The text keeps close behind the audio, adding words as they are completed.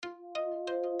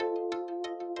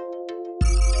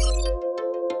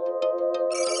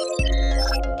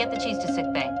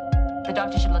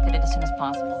doctor should look at it as soon as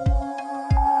possible.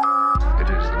 It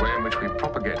is the way in which we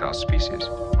propagate our species.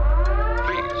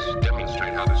 Please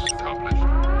demonstrate how this is accomplished.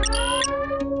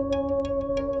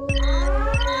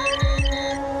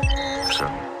 So,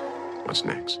 what's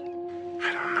next?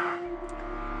 I don't know.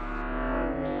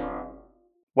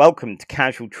 Welcome to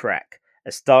Casual Trek,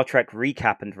 a Star Trek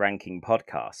recap and ranking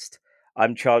podcast.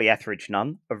 I'm Charlie Etheridge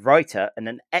Nunn, a writer and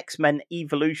an X-Men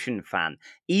Evolution fan,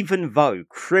 even though,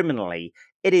 criminally,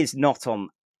 it is not on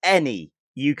any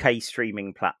UK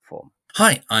streaming platform.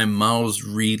 Hi, I'm Miles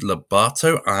Reed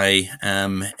Labato. I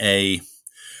am a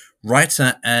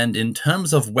writer, and in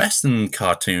terms of Western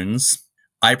cartoons,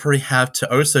 I probably have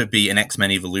to also be an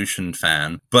X-Men Evolution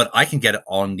fan, but I can get it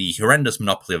on the horrendous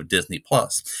monopoly of Disney+.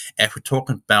 If we're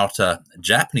talking about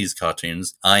Japanese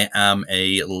cartoons, I am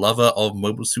a lover of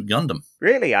Mobile Suit Gundam.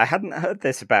 Really? I hadn't heard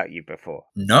this about you before.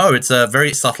 No, it's a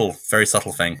very subtle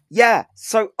thing. Yeah,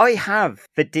 so I have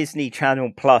the Disney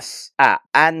Channel Plus app,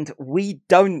 and we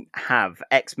don't have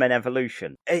X-Men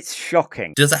Evolution. It's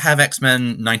shocking. Does it have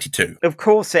X-Men 92? Of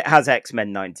course it has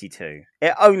X-Men 92.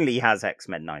 It only has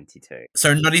X-Men 92.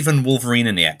 So not even Wolverine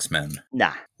in the X-Men?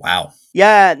 Nah. Wow.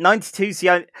 Yeah, 92's the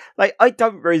only... I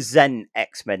don't resent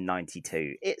X-Men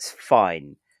 92. It's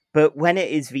fine. But when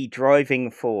it is the driving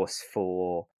force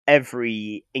for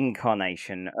every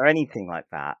incarnation or anything like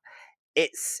that,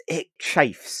 it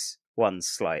chafes one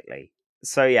slightly.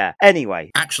 So yeah,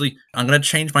 anyway. Actually, I'm going to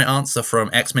change my answer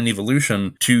from X-Men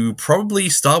Evolution to probably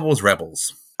Star Wars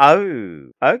Rebels.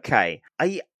 Oh, okay.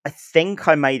 I think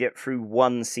I made it through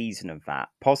one season of that,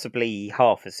 possibly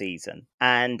half a season,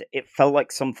 and it felt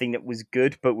like something that was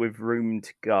good, but with room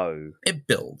to go. It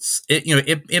builds.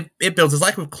 It builds. It's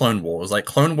like with Clone Wars. Like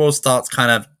Clone Wars starts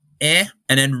kind of and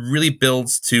then really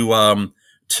builds to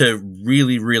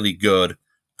really, really good,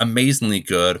 amazingly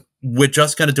good. We're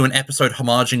just going to do an episode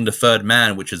homaging the Third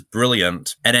Man, which is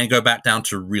brilliant, and then go back down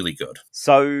to really good.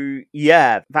 So,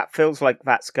 yeah, that feels like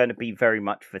that's going to be very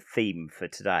much the theme for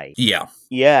today. Yeah.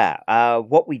 Yeah,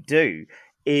 what we do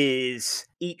is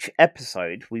each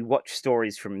episode we watch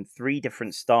stories from 3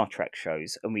 different Star Trek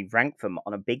shows and we rank them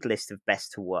on a big list of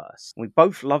best to worst. We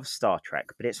both love Star Trek,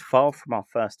 but it's far from our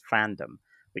first fandom,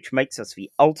 which makes us the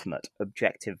ultimate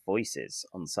objective voices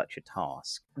on such a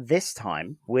task. This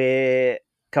time, we're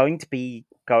going to be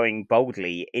going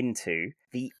boldly into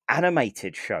the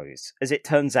animated shows. As it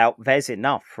turns out, there's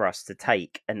enough for us to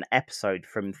take an episode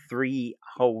from 3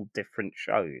 whole different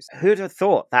shows. Who'd have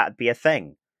thought that'd be a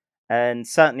thing? And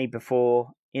certainly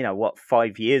before,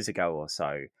 5 years ago or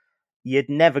so, you'd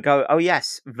never go, oh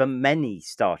yes, the many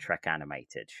Star Trek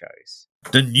animated shows.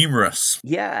 The numerous.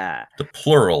 Yeah. The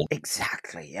plural.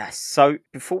 Exactly, yes. So,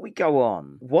 before we go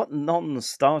on, what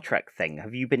non-Star Trek thing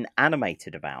have you been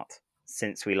animated about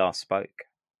since we last spoke?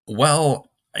 Well,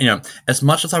 as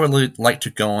much as I would like to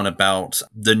go on about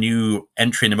the new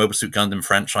entry in the Mobile Suit Gundam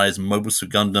franchise, Mobile Suit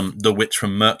Gundam, The Witch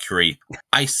from Mercury,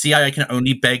 I can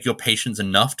only beg your patience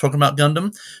enough talking about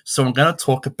Gundam, so I'm going to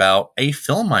talk about a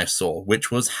film I saw, which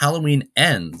was Halloween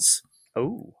Ends.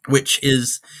 Oh. Which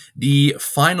is the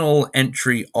final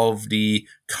entry of the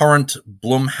current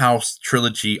Blumhouse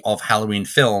trilogy of Halloween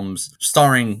films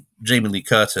starring Jamie Lee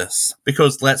Curtis.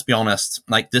 Because, let's be honest,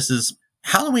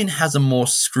 Halloween has a more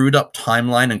screwed up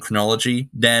timeline and chronology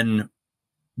than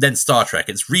Star Trek.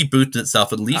 It's rebooted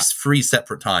itself at least 3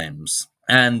 separate times.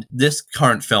 And this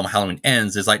current film, Halloween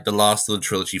Ends, is like the last of the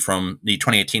trilogy from the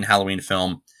 2018 Halloween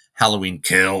film, Halloween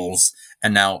Kills,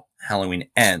 and now Halloween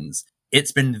Ends.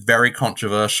 It's been very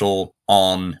controversial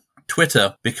on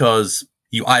Twitter because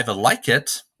you either like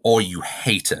it or you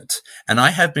hate it. And I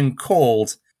have been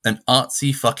called an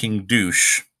artsy fucking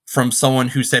douche from someone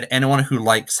who said anyone who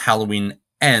likes Halloween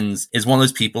Ends is one of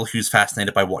those people who's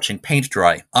fascinated by watching paint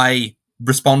dry. I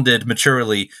responded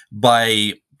maturely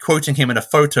by quoting him in a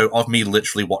photo of me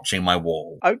literally watching my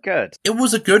wall. Oh, good. It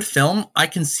was a good film. I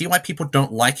can see why people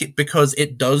don't like it because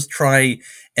it does try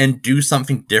and do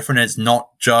something different. It's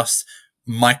not just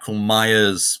Michael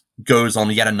Myers goes on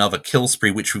yet another kill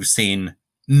spree, which we've seen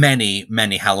many,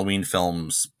 many Halloween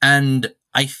films. And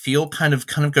I feel kind of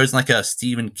goes in like a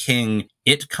Stephen King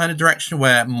It kind of direction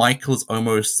where Michael is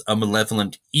almost a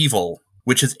malevolent evil,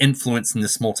 which is influencing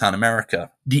this small town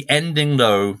America. The ending,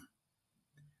 though,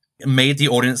 made the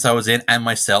audience I was in and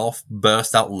myself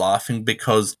burst out laughing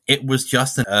because it was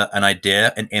just an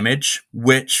idea, an image,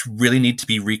 which really need to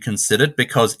be reconsidered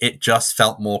because it just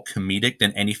felt more comedic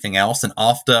than anything else. And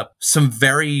after some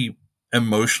very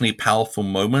emotionally powerful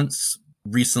moments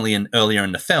recently and earlier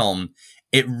in the film,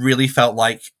 it really felt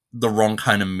like the wrong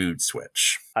kind of mood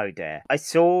switch. Oh dear. I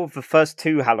saw the first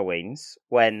 2 Halloweens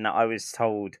when I was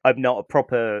told I'm not a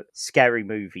proper scary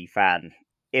movie fan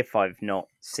if I've not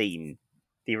seen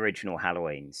the original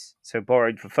Halloweens. So I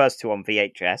borrowed the first two on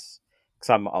VHS, because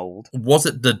I'm old. Was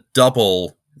it the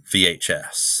double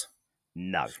VHS?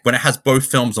 No. When it has both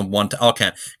films on one...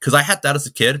 okay, because I had that as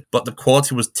a kid, but the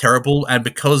quality was terrible, and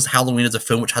because Halloween is a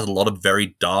film which has a lot of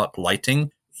very dark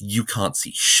lighting, you can't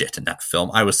see shit in that film.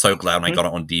 I was so glad when I got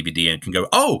it on DVD and can go,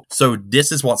 oh, so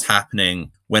this is what's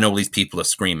happening when all these people are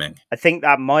screaming. I think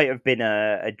that might have been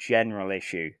a general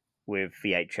issue with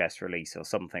VHS release or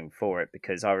something for it,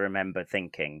 because I remember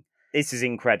thinking, this is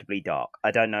incredibly dark.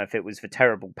 I don't know if it was the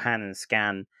terrible pan and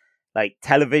scan like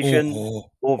television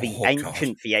or the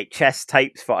ancient God. VHS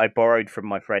tapes that I borrowed from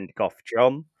my friend Goth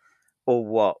John or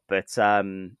what, but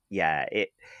yeah,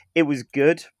 it was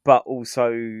good, but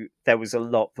also there was a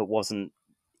lot that wasn't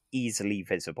easily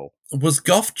visible. Was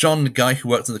Goth John the guy who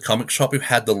worked in the comic shop who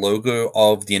had the logo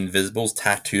of the Invisibles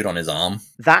tattooed on his arm?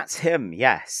 That's him,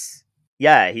 yes.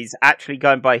 Yeah, he's actually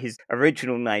going by his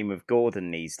original name of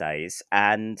Gordon these days,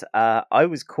 and I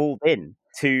was called in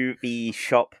to the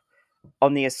shop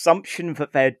on the assumption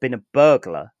that there had been a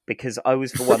burglar, because I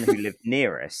was the one who lived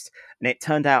nearest, and it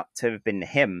turned out to have been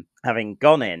him having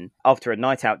gone in after a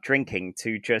night out drinking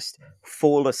to just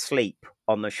fall asleep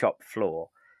on the shop floor.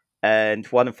 And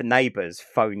one of the neighbours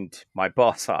phoned my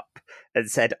boss up and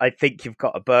said, I think you've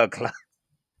got a burglar.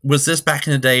 Was this back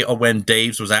in the day or when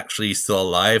Dave's was actually still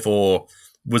alive, or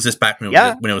was this back when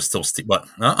it was still...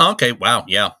 okay, wow,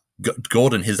 yeah.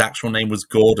 Gordon, his actual name was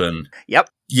Gordon. Yep.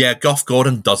 Yeah, Goth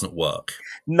Gordon doesn't work.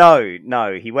 No,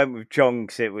 he went with John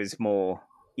because it was more...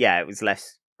 yeah, it was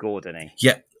less Gordon-y.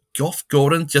 Yeah, Goth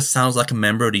Gordon just sounds like a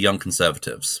member of the Young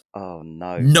Conservatives. Oh,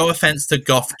 no. No offense to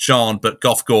Goth John, but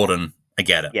Goth Gordon, I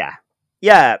get it. Yeah.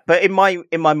 Yeah, but in my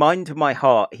mind and my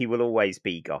heart, he will always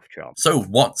be Goth John. So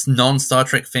what non-Star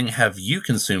Trek thing have you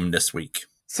consumed this week?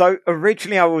 So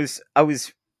originally I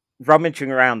was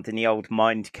rummaging around in the old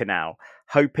Mind Canal,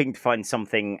 hoping to find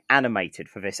something animated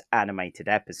for this animated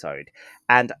episode.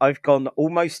 And I've gone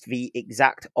almost the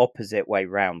exact opposite way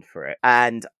round for it.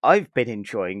 And I've been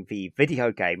enjoying the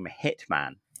video game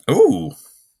Hitman. Ooh.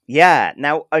 Yeah,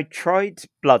 now I tried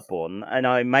Bloodborne, and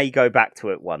I may go back to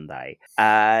it one day.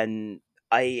 And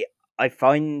I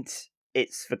find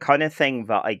it's the kind of thing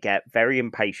that I get very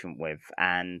impatient with,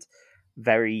 and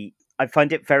I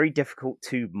find it very difficult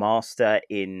to master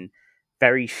in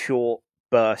very short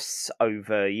bursts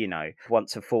over,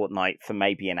 once a fortnight for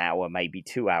maybe an hour, maybe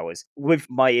 2 hours. With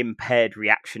my impaired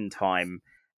reaction time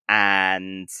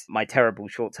and my terrible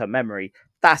short-term memory,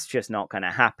 that's just not going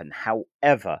to happen.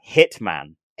 However,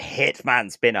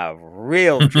 Hitman's been a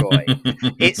real joy.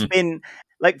 It's been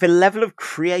like the level of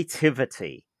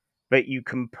creativity that you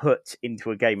can put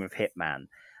into a game of Hitman,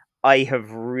 I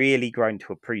have really grown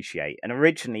to appreciate. And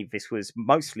originally this was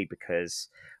mostly because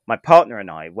my partner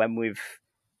and I, when we've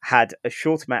had a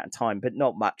short amount of time, but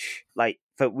not much, like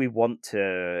that we want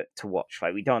to watch,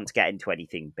 like we don't want to get into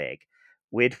anything big,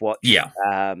 we'd watch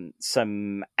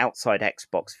some outside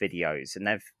Xbox videos, and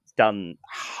they've done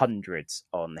hundreds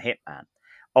on Hitman,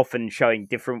 often showing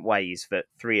different ways that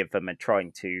three of them are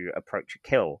trying to approach a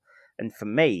kill. And for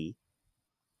me,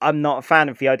 I'm not a fan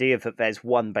of the idea that there's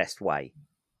one best way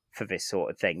for this sort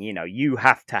of thing. You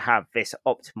have to have this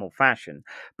optimal fashion.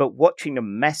 But watching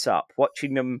them mess up,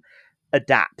 watching them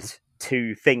adapt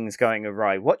to things going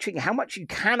awry, watching how much you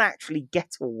can actually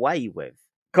get away with,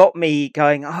 got me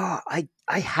going, I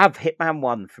have Hitman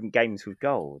 1 from Games with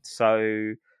Gold.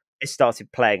 So I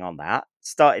started playing on that,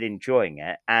 started enjoying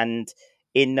it, and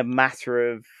in a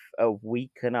matter of a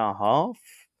week and a half,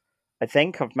 I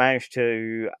think I've managed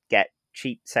to get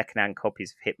cheap secondhand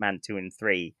copies of Hitman 2 and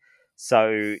 3.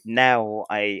 So now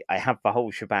I have the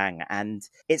whole shebang, and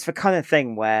it's the kind of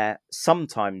thing where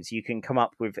sometimes you can come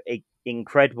up with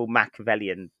incredible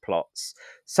Machiavellian plots.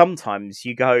 Sometimes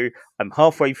you go, I'm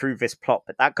halfway through this plot,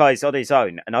 but that guy's on his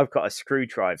own, and I've got a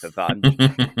screwdriver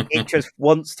that it just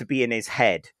wants to be in his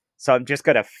head. So I'm just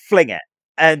going to fling it.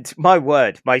 And my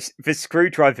word, the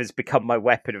screwdriver's become my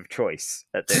weapon of choice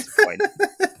at this point.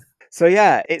 So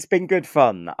yeah, it's been good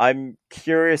fun. I'm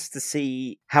curious to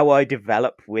see how I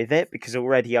develop with it, because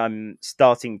already I'm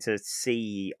starting to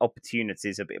see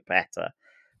opportunities a bit better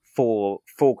for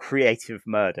creative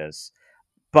murders.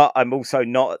 But I'm also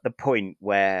not at the point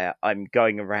where I'm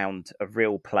going around a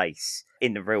real place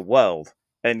in the real world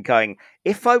and going,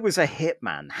 if I was a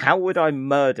hitman, how would I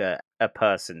murder a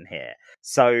person here?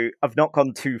 So I've not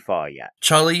gone too far yet.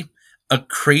 Charlie, a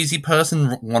crazy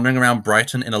person wandering around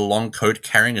Brighton in a long coat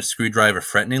carrying a screwdriver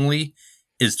threateningly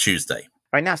is Tuesday.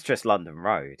 I mean, that's just London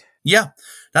Road. Yeah,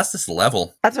 that's this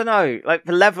level. I don't know, like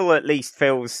the level at least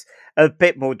feels a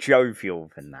bit more jovial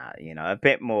than that, a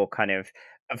bit more kind of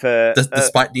a...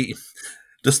 Despite the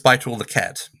despite all the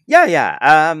cat.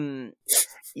 Yeah.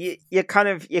 You're kind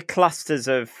of your clusters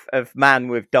of man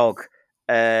with dog,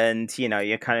 and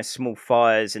your kind of small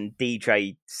fires and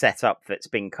DJ setup that's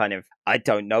been kind of, I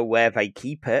don't know where they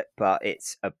keep it, but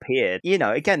it's appeared.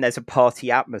 Again, there's a party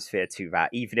atmosphere to that,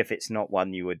 even if it's not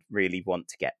one you would really want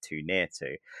to get too near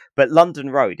to. But London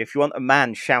Road, if you want a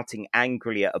man shouting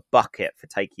angrily at a bucket for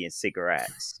taking his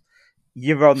cigarettes,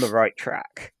 you're on the right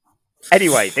track.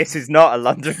 Anyway, this is not a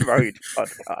London Road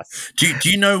podcast. Do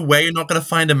you know where you're not going to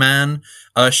find a man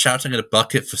shouting at a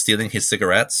bucket for stealing his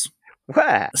cigarettes?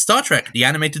 Where? Star Trek, the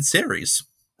animated series.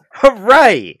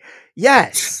 Hooray!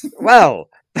 Yes! Well,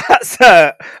 that's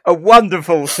a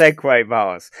wonderful segue,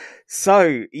 Mars.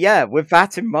 So, yeah, with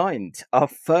that in mind, our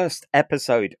first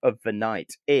episode of the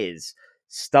night is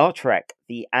Star Trek,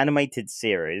 the animated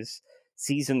series,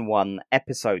 Season 1,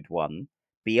 Episode 1,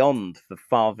 Beyond the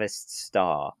Farthest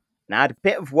Star. Now, I had a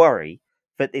bit of worry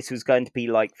that this was going to be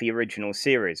like the original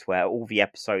series, where all the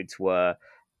episodes were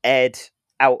aired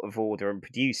out of order and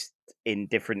produced in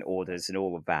different orders and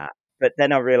all of that. But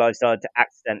then I realised I'd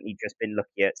accidentally just been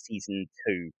looking at Season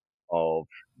 2 of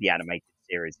the animated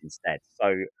series instead.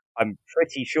 So I'm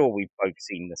pretty sure we've both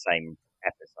seen the same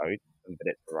episode, but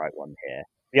it's the right one here.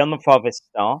 Beyond the Farthest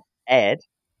Star aired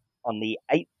on the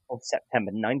 8th of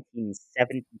September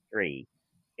 1973.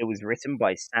 It was written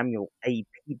by Samuel A.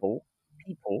 Peoples.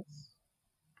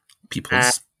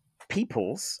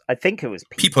 Peoples? I think it was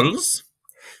Peoples?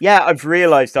 Yeah, I've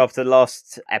realised after the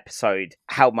last episode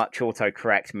how much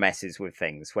autocorrect messes with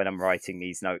things when I'm writing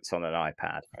these notes on an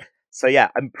iPad. So yeah,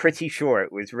 I'm pretty sure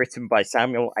it was written by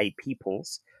Samuel A.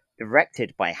 Peoples,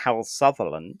 directed by Hal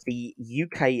Sutherland. The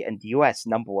UK and US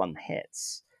 #1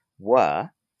 hits were,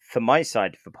 for my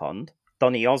side of the pond,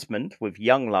 Donny Osmond with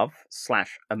Young Love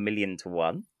 / A Million to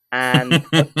One. And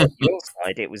on your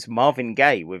side, it was Marvin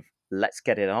Gaye with Let's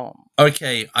Get It On.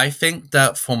 Okay, I think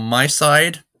that for my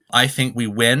side, I think we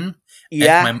win.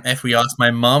 Yeah. If we ask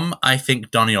my mum, I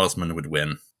think Donny Osmond would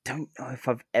win. Don't know if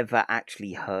I've ever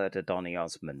actually heard of Donny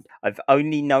Osmond. I've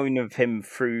only known of him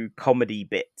through comedy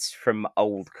bits from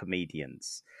old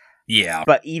comedians. Yeah.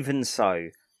 But even so,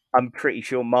 I'm pretty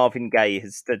sure Marvin Gaye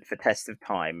has stood the test of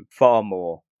time far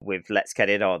more with Let's Get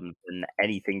It On than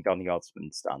anything Donny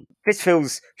Osmond's done. This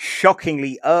feels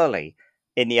shockingly early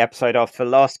in the episode after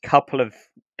the last couple of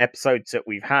episodes that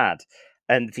we've had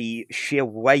and the sheer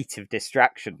weight of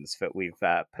distractions that we've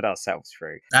put ourselves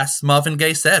through. As Marvin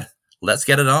Gaye said, let's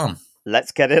get it on.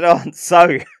 Let's get it on.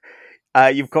 So,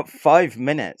 you've got 5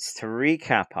 minutes to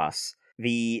recap us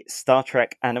the Star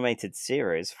Trek animated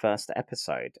series first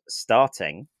episode,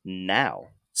 starting now.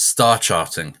 Star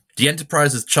charting. The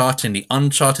Enterprise is charting the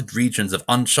uncharted regions of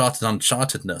uncharted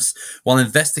unchartedness while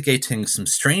investigating some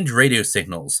strange radio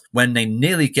signals when they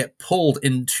nearly get pulled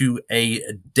into a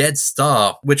dead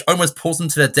star, which almost pulls them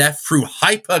to their death through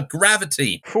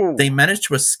hypergravity. Ooh. They manage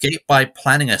to escape by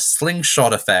planning a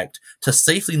slingshot effect to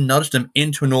safely nudge them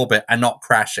into an orbit and not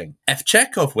crashing. If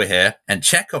Chekhov were here, and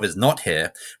Chekhov is not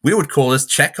here, we would call this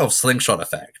Chekhov's slingshot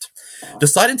effect.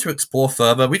 Deciding to explore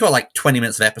further, we got like 20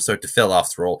 minutes of episode to fill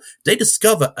after all. They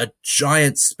discover a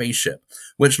giant spaceship,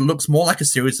 which looks more like a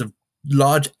series of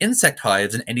large insect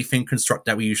hives than anything construct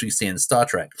that we usually see in Star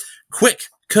Trek. Quick,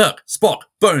 Kirk, Spock,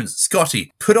 Bones,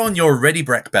 Scotty, put on your ready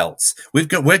brek belts. We're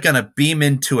gonna beam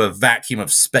into a vacuum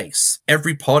of space.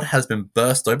 Every pod has been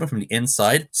burst open from the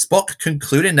inside, Spock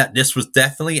concluding that this was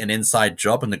definitely an inside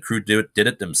job and the crew did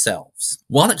it themselves.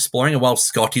 While exploring and while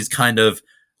Scotty's kind of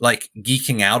like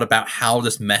geeking out about how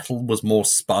this metal was more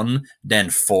spun than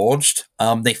forged,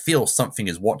 they feel something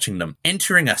is watching them.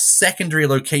 Entering a secondary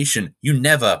location, you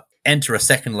never enter a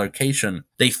second location.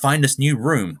 They find this new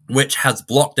room, which has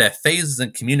blocked their phasers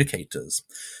and communicators.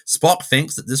 Spock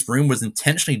thinks that this room was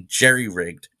intentionally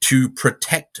jerry-rigged to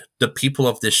protect the people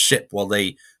of this ship while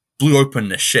they blew open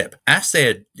the ship. As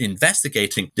they're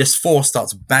investigating, this force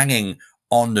starts banging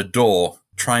on the door,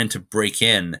 trying to break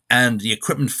in, and the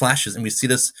equipment flashes, and we see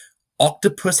this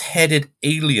octopus-headed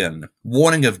alien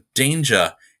warning of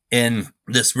danger in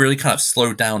this really kind of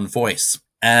slowed down voice,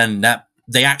 and that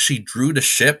they actually drew the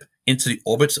ship into the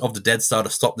orbit of the dead star to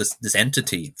stop this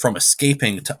entity from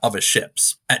escaping to other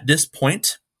ships. At this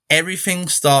point, everything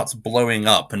starts blowing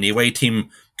up, and the away team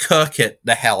kirk it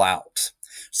the hell out.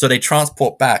 So they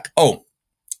transport back. Oh,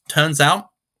 turns out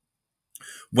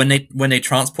when they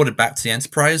transported back to the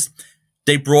Enterprise,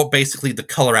 they brought basically the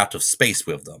color out of space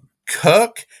with them.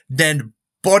 Kirk then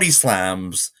body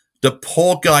slams the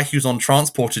poor guy who's on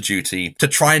transporter duty to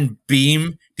try and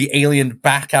beam the alien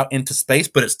back out into space,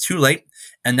 but it's too late.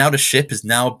 and now the ship is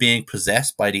now being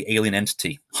possessed by the alien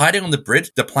entity. Hiding on the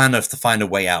bridge, the plan is to find a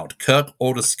way out. Kirk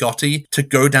orders Scotty to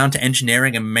go down to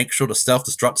engineering and make sure the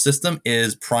self-destruct system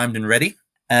is primed and ready,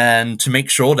 and to make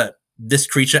sure that this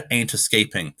creature ain't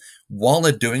escaping. While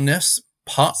they're doing this,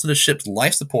 parts of the ship's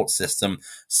life support system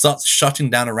starts shutting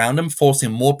down around them,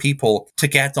 forcing more people to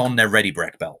get on their ready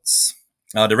brek belts.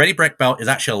 The ready brek belt is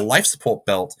actually a life support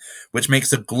belt, which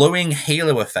makes a glowing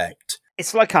halo effect.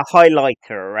 It's like a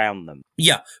highlighter around them.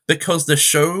 Yeah, because the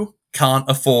show can't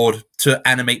afford to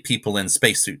animate people in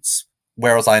spacesuits.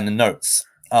 Whereas in the notes,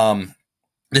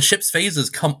 the ship's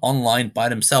phasers come online by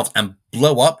themselves and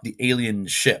blow up the alien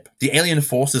ship. The alien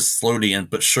force is slowly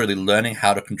but surely learning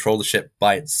how to control the ship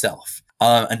by itself.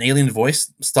 An alien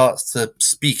voice starts to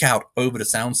speak out over the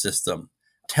sound system,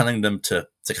 telling them to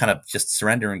kind of just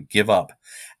surrender and give up,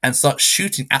 and start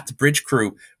shooting at the bridge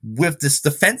crew with this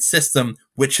defense system,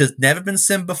 which has never been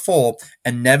seen before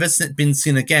and never been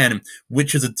seen again,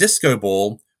 which is a disco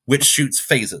ball which shoots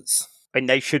phasers. And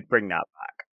they should bring that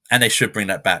back. And they should bring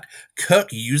that back. Kirk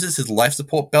uses his life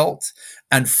support belt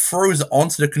and throws it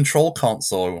onto the control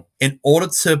console in order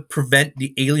to prevent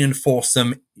the alien force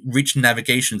from reaching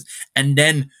navigations. And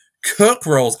then Kirk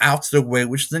rolls out of the way,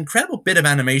 which is an incredible bit of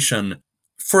animation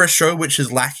for a show which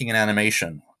is lacking in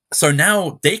animation. So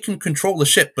now they can control the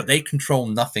ship, but they control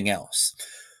nothing else.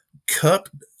 Kirk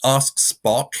asks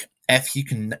Spock if he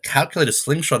can calculate a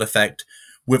slingshot effect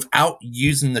without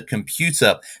using the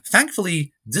computer.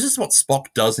 Thankfully, this is what Spock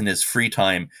does in his free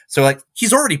time. So,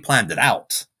 he's already planned it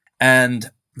out.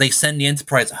 And they send the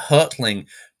Enterprise hurtling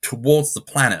towards the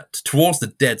planet, towards the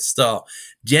dead star.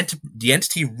 The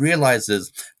entity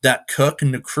realizes that Kirk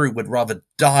and the crew would rather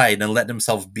die than let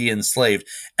themselves be enslaved,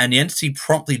 and the entity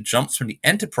promptly jumps from the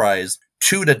Enterprise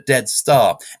to the dead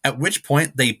star, at which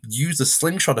point they use the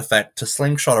slingshot effect to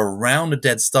slingshot around the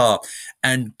dead star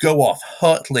and go off,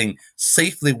 hurtling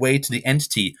safely away to the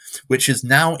entity, which is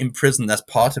now imprisoned as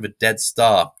part of a dead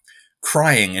star,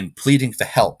 crying and pleading for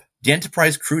help. The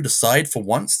Enterprise crew decide for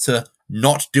once to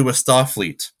not do a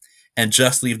Starfleet and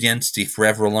just leave the entity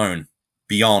forever alone,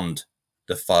 beyond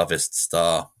the farthest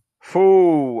star.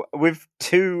 Ooh, with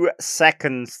 2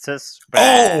 seconds to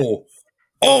spare.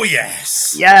 Oh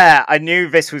yes! Yeah, I knew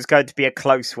this was going to be a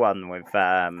close one with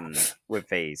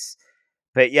these.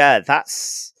 But yeah, they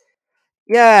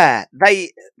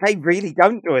really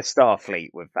don't do a Starfleet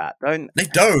with that, don't they?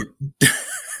 Don't.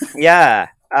 Yeah.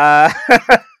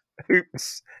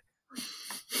 Oops.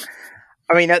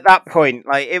 I mean, at that point,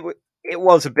 it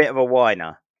was a bit of a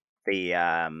whiner.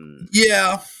 Yeah.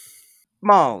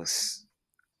 Miles,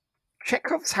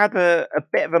 Chekhov's had a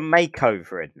bit of a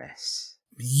makeover in this.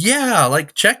 Yeah,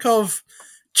 Chekhov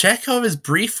is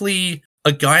briefly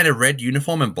a guy in a red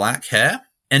uniform and black hair,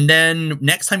 and then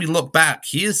next time you look back,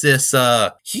 he's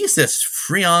this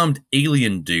free-armed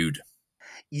alien dude.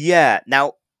 Yeah,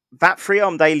 now that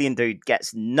free-armed alien dude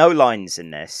gets no lines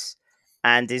in this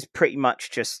and is pretty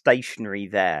much just stationary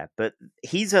there, but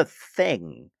he's a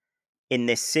thing in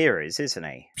this series, isn't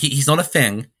he? He's not a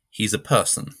thing, he's a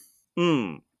person.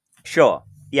 Sure,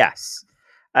 yes.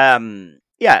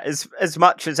 Yeah, as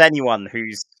much as anyone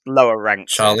who's lower ranked.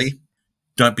 Charlie,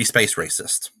 don't be space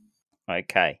racist.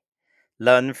 Okay.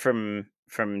 Learn from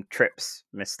Trip's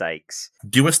mistakes.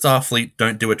 Do a Starfleet,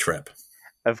 don't do a Trip.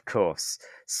 Of course.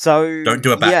 So don't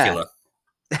do a Bacula.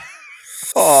 Yeah.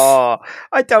 Oh,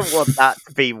 I don't want that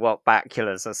to be what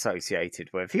Bacula's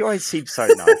associated with. He always seems so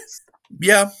nice.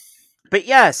 Yeah. But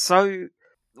yeah, so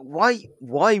why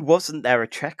wasn't there a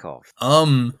Chekhov?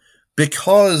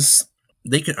 Because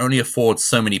they could only afford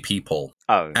so many people.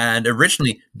 Oh. And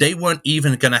originally, they weren't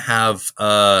even going to have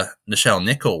Nichelle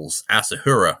Nichols as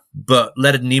Uhura. But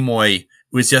Leonard Nimoy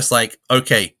was just like,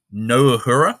 okay, no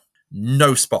Uhura,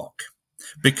 no Spock.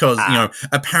 Because,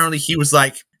 apparently he was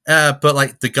like,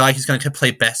 but the guy who's going to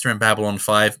play Bester in Babylon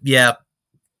 5, yeah,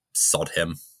 sod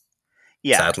him.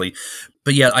 Yeah. Sadly.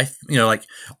 But yeah,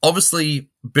 obviously,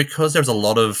 because there's a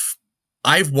lot of...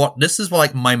 this is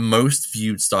my most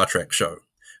viewed Star Trek show.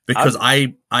 Because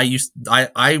I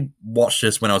watched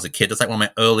this when I was a kid. It's one of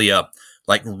my earlier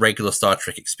regular Star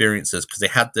Trek experiences, because they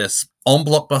had this on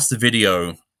Blockbuster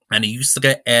Video, and it used to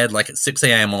get aired at 6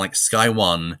 a.m. on Sky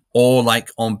One, or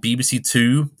on BBC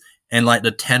Two, and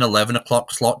the 10, 11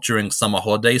 o'clock slot during summer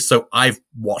holidays. So I've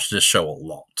watched this show a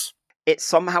lot. It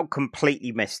somehow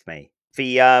completely missed me.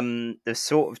 The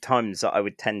sort of times that I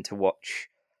would tend to watch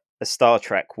a Star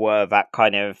Trek were that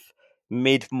kind of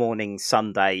mid-morning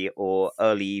Sunday or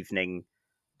early evening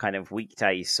kind of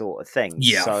weekday sort of thing.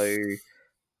 Yeah. So,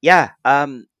 yeah,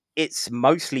 it's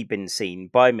mostly been seen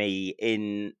by me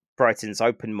in Brighton's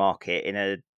open market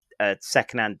in a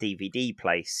second-hand DVD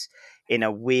place in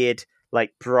a weird,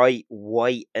 like bright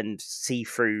white and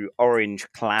see-through orange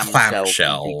clamshell.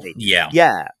 Clamshell, yeah.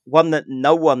 Yeah, one that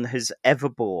no one has ever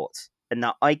bought, and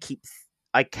that I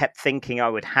kept thinking I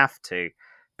would have to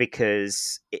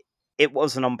because it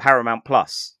wasn't on Paramount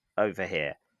Plus over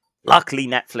here. Luckily,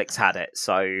 Netflix had it,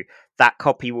 so that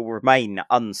copy will remain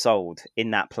unsold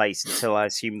in that place until I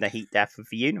assume the heat death of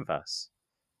the universe.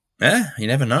 Yeah, you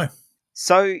never know.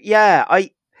 So yeah,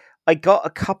 I got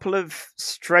a couple of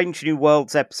Strange New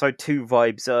Worlds episode 2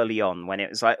 vibes early on when it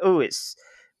was like, oh, it's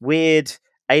weird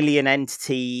alien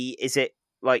entity. Is it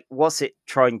like, what's it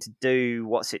trying to do?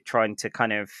 What's it trying to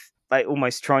kind of like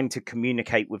almost trying to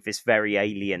communicate with this very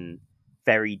alien,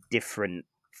 very different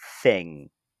thing?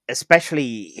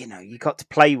 Especially, you got to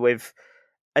play with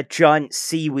a giant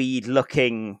seaweed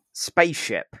looking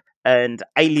spaceship and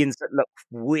aliens that look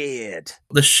weird.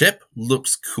 The ship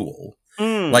looks cool.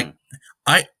 Mm. Like,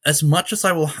 as much as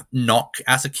I will knock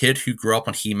as a kid who grew up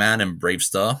on He-Man and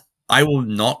Bravestar, I will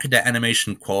knock their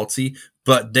animation quality,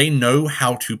 but they know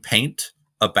how to paint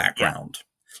a background.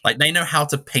 Yeah. Like, they know how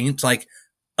to paint, like,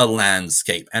 a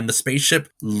landscape, and the spaceship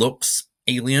looks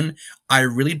alien. I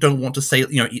really don't want to say,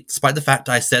 despite the fact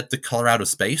I said the color out of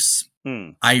space,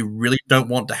 I really don't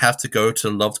want to have to go to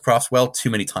Lovecraft's well too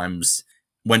many times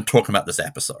when talking about this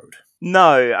episode.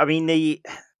 No, I mean, the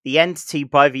entity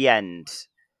by the end,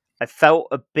 I felt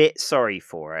a bit sorry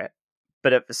for it,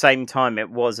 but at the same time, it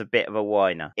was a bit of a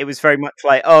whiner. It was very much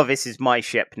like, oh, this is my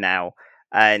ship now,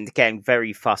 and getting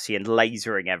very fussy and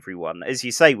lasering everyone, as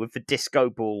you say, with the disco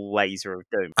ball laser of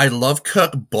doom. I love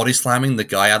Kirk body slamming the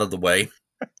guy out of the way.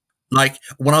 Like,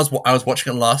 when I was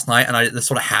watching it last night, and this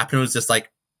sort of happened, it was just like,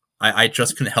 I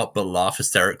just couldn't help but laugh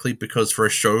hysterically, because for a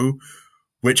show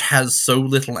which has so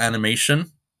little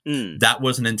animation, that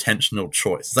was an intentional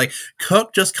choice. It's like,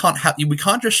 Kirk just can't we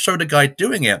can't just show the guy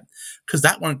doing it, because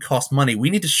that won't cost money. We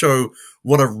need to show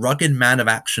what a rugged man of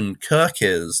action Kirk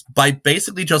is by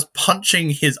basically just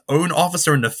punching his own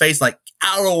officer in the face, like,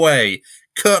 out of the way.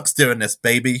 Kirk's doing this,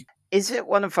 baby. Is it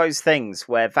one of those things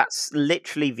where that's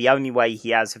literally the only way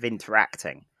he has of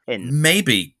interacting?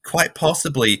 Maybe, quite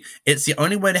possibly. It's the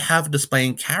only way to have a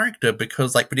displaying character,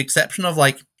 because, like, with the exception of,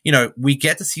 like, we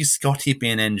get to see Scotty be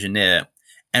an engineer,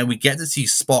 and we get to see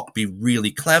Spock be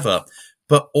really clever,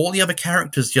 but all the other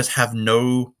characters just have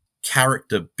no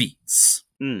character beats.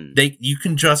 You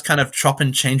can just kind of chop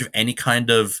and change with any kind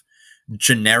of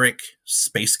generic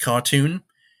space cartoon,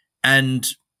 and,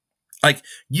 like,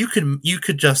 you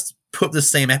could just put the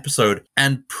same episode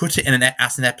and put it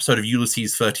as an episode of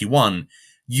Ulysses 31.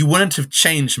 You wouldn't have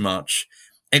changed much,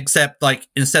 except, like,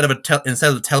 instead of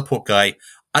the teleport guy,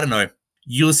 I don't know,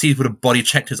 Ulysses would have body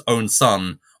checked his own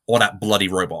son, or that bloody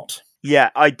robot. Yeah,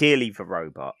 ideally the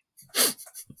robot.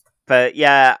 But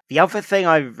yeah, the other thing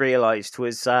I realised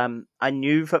was I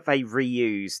knew that they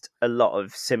reused a lot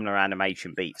of similar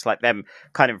animation beats, like them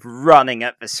kind of running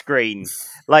at the screen,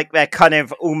 like they're kind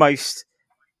of almost,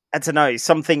 I don't know,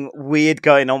 something weird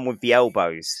going on with the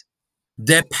elbows.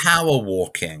 They're power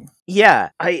walking. Yeah,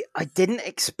 I didn't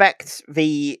expect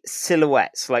the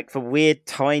silhouettes, like the weird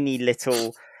tiny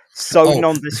little sewn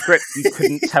on the script, you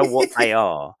couldn't tell what they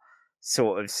are,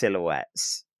 sort of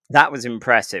silhouettes. That was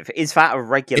impressive. Is that a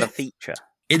regular feature?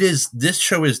 It is. This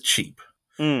show is cheap.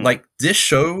 Like, this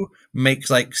show makes,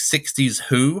 like, 60s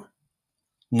Who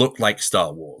look like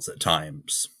Star Wars at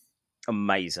times.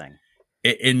 Amazing.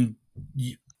 And,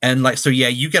 like, so yeah,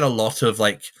 you get a lot of,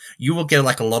 like, you will get,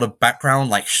 like, a lot of background,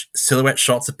 like, silhouette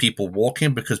shots of people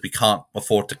walking, because we can't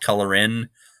afford to color in,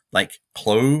 like,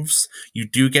 clothes. You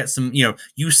do get some, you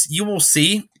will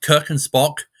see Kirk and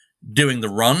Spock doing the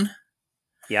run.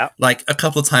 Yeah. Like, a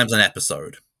couple of times an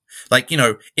episode. Like,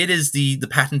 it is the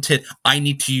patented, I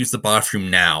need to use the bathroom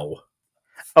now.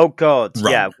 Oh, God.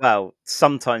 Run. Yeah, well,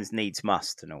 sometimes needs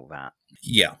must and all that.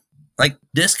 Yeah. Like,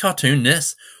 this cartoon,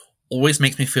 this always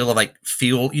makes me feel, I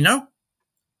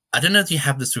don't know if you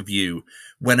have this with you,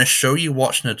 when a show you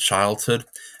watched in a childhood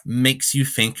makes you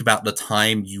think about the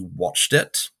time you watched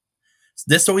it.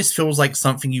 This always feels like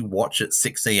something you watch at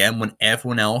 6 a.m. when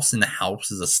everyone else in the house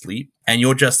is asleep, and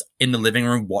you're just in the living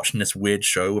room watching this weird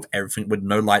show with everything, with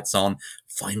no lights on,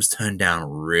 volumes turned down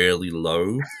really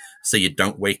low, so you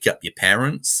don't wake up your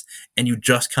parents, and you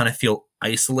just kind of feel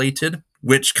isolated,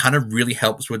 which kind of really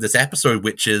helps with this episode,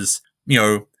 which is,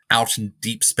 out in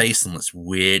deep space on this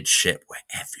weird ship where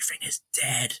everything is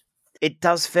dead. It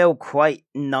does feel quite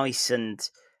nice and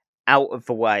out of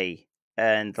the way,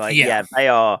 and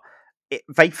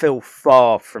they feel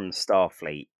far from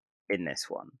Starfleet in this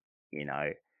one.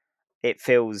 It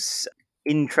feels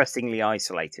interestingly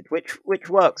isolated, which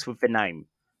works with the name,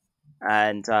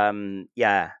 and and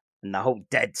the whole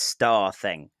dead star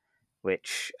thing.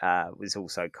 which was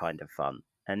also kind of fun.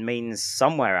 And means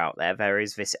somewhere out there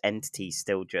is this entity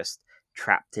still just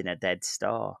trapped in a dead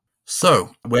star.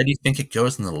 So, where do you think it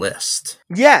goes in the list?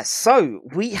 Yeah, so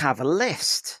we have a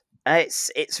list.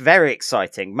 It's very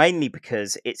exciting, mainly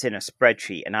because it's in a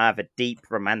spreadsheet, and I have a deep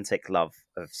romantic love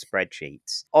of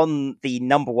spreadsheets. On the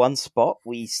number 1 spot,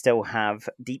 we still have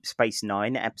Deep Space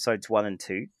Nine, episodes 1 and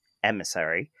 2,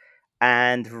 Emissary.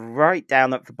 And right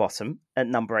down at the bottom, at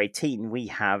number 18, we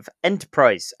have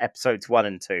Enterprise, episodes 1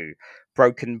 and 2,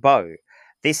 Broken Bow.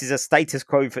 This is a status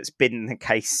quo that's been the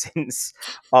case since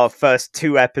our first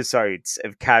 2 episodes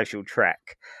of Casual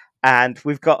Trek. And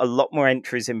we've got a lot more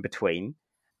entries in between.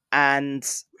 And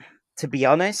to be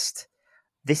honest,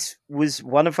 this was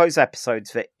one of those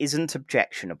episodes that isn't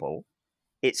objectionable.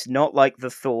 It's not like the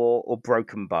Thor or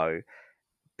Broken Bow,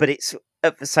 but it's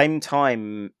at the same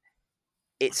time,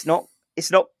 it's not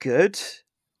good.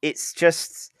 It's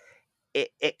just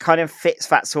it kind of fits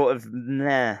that sort of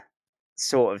meh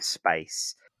sort of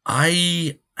space.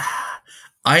 I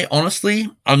honestly,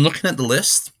 I'm looking at the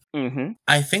list. Mm-hmm.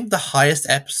 I think the highest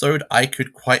episode I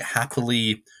could quite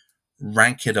happily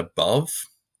rank it above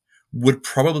would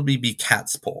probably be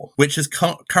Cat's Paw, which is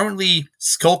currently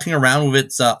skulking around with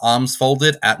its arms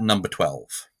folded at number 12.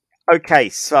 Okay,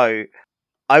 so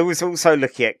I was also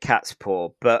looking at Cat's Paw,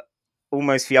 but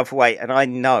almost the other way, and I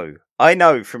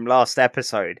know from last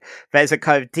episode, there's a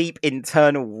kind of deep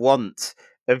internal want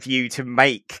of you to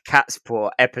make Cat's Paw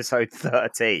episode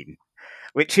 13,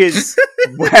 which is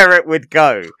where it would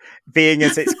go, being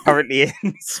as it's currently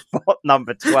in spot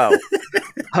number 12.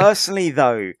 Personally,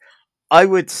 though, I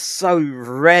would so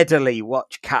readily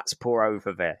watch Cat's Paw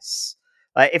over this.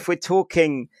 Like, if we're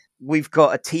talking, we've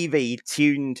got a TV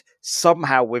tuned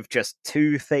somehow with just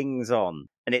 2 things on,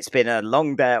 and it's been a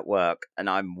long day at work, and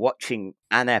I'm watching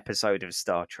an episode of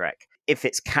Star Trek. If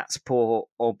it's Cat's Paw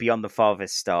or Beyond the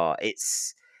Farthest Star,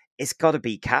 it's got to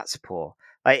be Cat's Paw.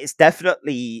 Like, it's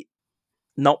definitely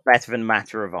not better than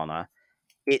Matter of Honor.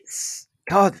 It's...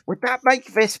 God, would that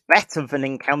make this better than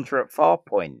Encounter at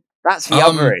Farpoint? That's the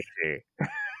other issue.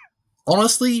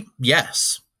 Honestly,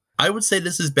 yes. I would say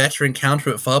this is better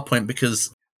Encounter at Farpoint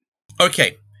because,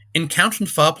 okay, Encounter at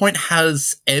Farpoint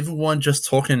has everyone just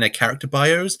talking in their character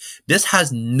bios. This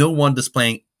has no one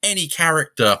displaying any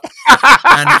character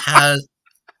and has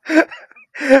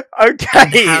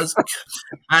okay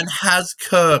and has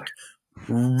Kirk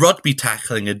rugby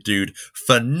tackling a dude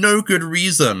for no good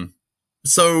reason.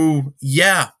 So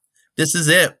yeah, this is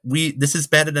it. This is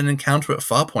better than Encounter at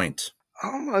Farpoint.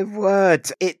 Oh my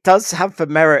word! It does have the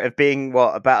merit of being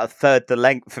about a third the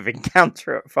length of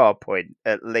Encounter at Farpoint,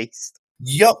 at least.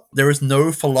 Yup, there is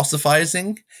no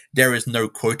philosophizing. There is no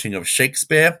quoting of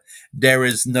Shakespeare. There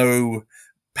is no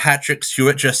Patrick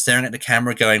Stewart just staring at the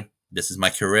camera going, "This is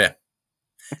my career.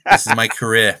 This is my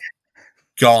career.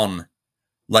 Gone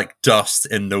like dust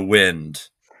in the wind."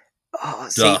 Oh,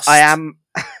 see, dust. I am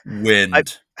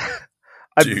wind.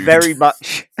 I'm very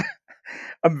much.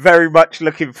 I'm very much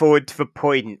looking forward to the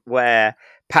point where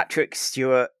Patrick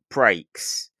Stewart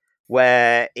breaks,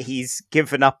 where he's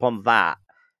given up on that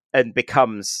and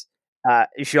becomes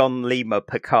Jean Lima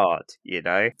Picard, you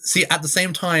know? See, at the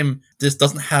same time, this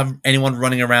doesn't have anyone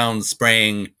running around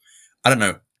spraying, I don't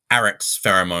know, Arex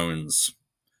pheromones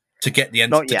to get the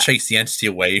to chase the entity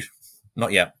away.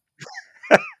 Not yet.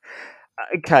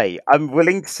 Okay, I'm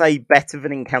willing to say better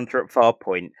than Encounter at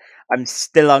Farpoint. I'm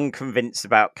still unconvinced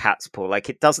about Cat's Paw. Like,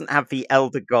 it doesn't have the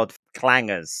Elder God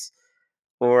clangers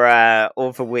or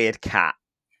the weird cat,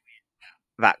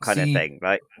 that kind of thing,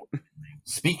 right?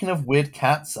 Speaking of weird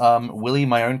cats, Willie,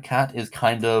 my own cat, is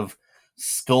kind of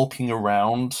skulking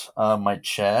around my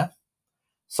chair.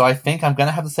 So I think I'm going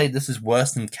to have to say this is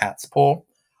worse than Cat's Paw.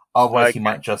 Otherwise, he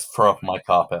might just throw up my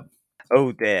carpet.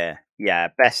 Oh dear. Yeah,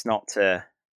 best not to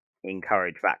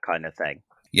encourage that kind of thing.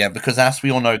 Yeah, because as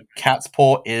we all know, Cat's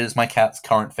Paw is my cat's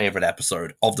current favorite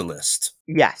episode of the list.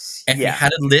 Yes. If you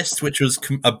had a list which was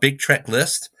a big Trek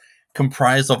list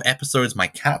comprised of episodes my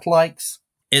cat likes,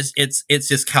 it's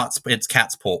just Cat's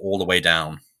Paw all the way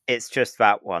down. It's just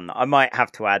that one. I might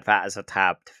have to add that as a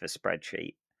tab to the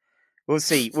spreadsheet. We'll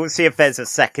see. We'll see if there's a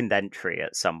second entry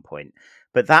at some point.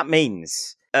 But that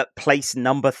means at place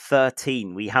number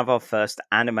 13, we have our first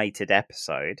animated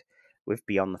episode with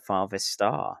Beyond the Farthest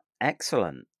Star.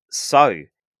 Excellent. So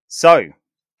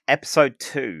episode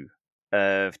 2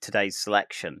 of today's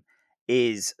selection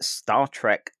is Star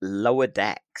Trek Lower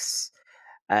Decks.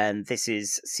 And this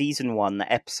is season 1,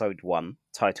 episode 1,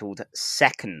 titled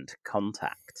Second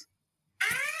Contact.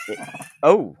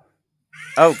 Oh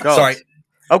God. Sorry.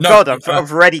 Oh, no, God,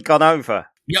 I've already gone over.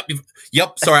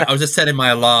 Yep. Sorry, I was just setting my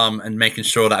alarm and making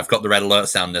sure that I've got the red alert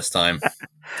sound this time.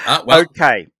 Well,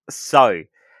 Okay, so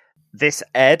this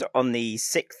aired on the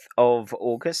 6th of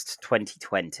August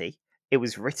 2020. It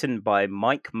was written by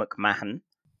Mike McMahon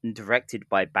and directed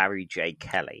by Barry J.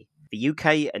 Kelly. The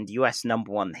UK and US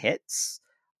number one hits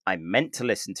I meant to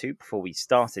listen to before we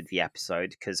started the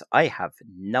episode because I have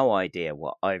no idea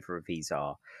what either of these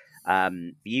are.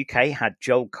 The UK had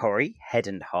Joel Corey, Head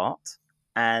and Heart,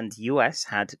 and US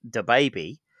had Da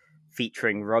Baby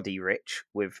featuring Roddy Ricch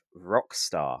with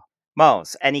Rockstar.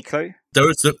 Miles, any clue?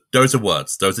 those are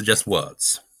words. Those are just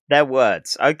words. They're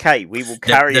words. Okay, we will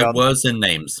carry They're on. words and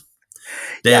names.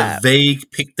 They're vague.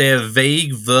 They're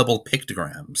vague verbal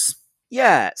pictograms.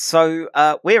 Yeah, so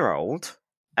we're old,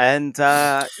 and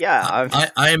I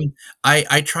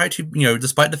try to,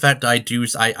 despite the fact that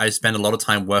I spend a lot of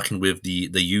time working with the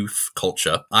youth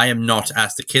culture. I am not,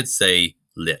 as the kids say,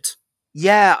 lit.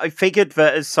 Yeah, I figured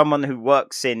that as someone who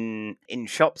works in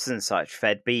shops and such,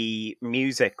 there'd be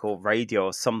music or radio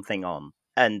or something on,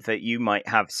 and that you might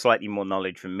have slightly more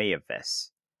knowledge than me of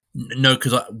this. No,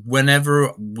 because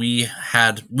whenever we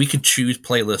could choose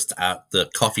playlists at the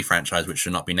coffee franchise, which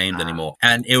should not be named anymore,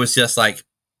 and it was just like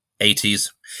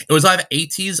 80s. It was either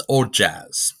 80s or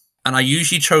jazz, and I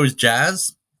usually chose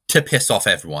jazz to piss off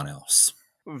everyone else.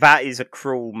 That is a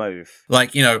cruel move.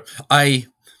 I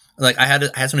had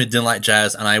someone who didn't like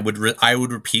jazz, and I would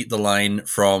repeat the line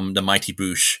from the Mighty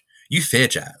Boosh: "You fear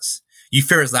jazz. You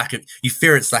fear its lack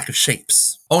of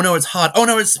shapes. Oh no, it's hard. Oh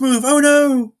no, it's smooth. Oh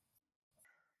no."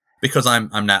 Because I'm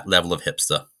that level of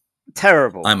hipster.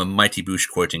 Terrible. I'm a Mighty Boosh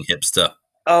quoting hipster.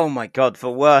 Oh my god,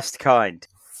 the worst kind.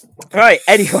 Right,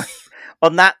 anyway,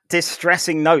 on that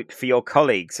distressing note for your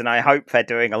colleagues, and I hope they're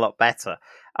doing a lot better.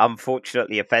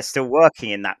 Unfortunately, if they're still working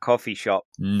in that coffee shop.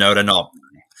 No, they're not.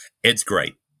 It's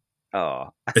great.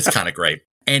 Oh. It's kind of great.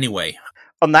 Anyway.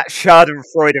 On that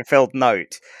Schadenfreude-filled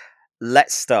note,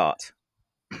 let's start.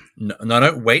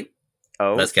 No, wait.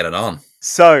 Oh. Let's get it on.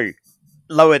 So,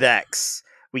 Lower Decks.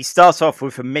 We start off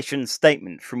with a mission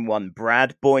statement from one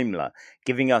Brad Boimler,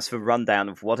 giving us the rundown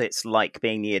of what it's like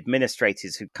being the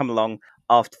administrators who come along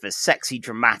after the sexy,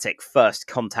 dramatic first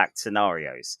contact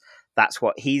scenarios. That's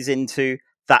what he's into.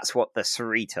 That's what the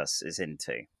Cerritos is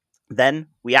into. Then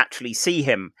we actually see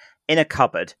him in a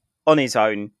cupboard on his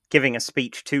own, giving a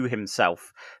speech to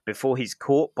himself before he's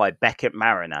caught by Beckett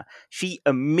Mariner. She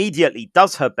immediately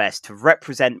does her best to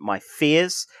represent my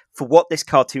fears for what this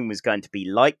cartoon was going to be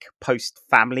like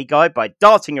post-Family Guy by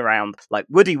darting around like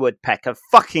Woody Woodpecker,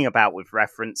 fucking about with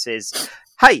references.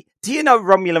 Hey, do you know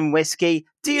Romulan whiskey?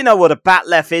 Do you know what a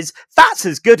Batleth is? That's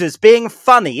as good as being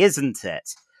funny, isn't it?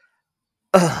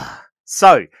 Ugh.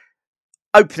 So,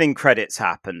 opening credits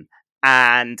happen.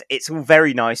 And it's all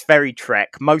very nice, very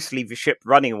Trek, mostly the ship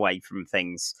running away from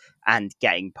things and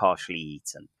getting partially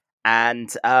eaten.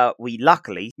 And we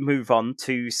luckily move on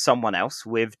to someone else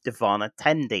with Devana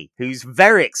Tendi, who's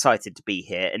very excited to be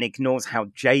here and ignores how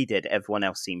jaded everyone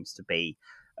else seems to be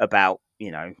about,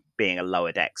 being a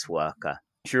Lower Decks worker.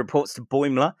 She reports to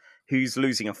Boimler, who's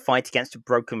losing a fight against a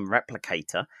broken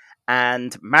replicator,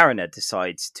 and Mariner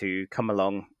decides to come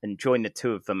along and join the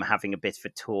two of them having a bit of a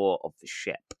tour of the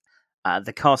ship.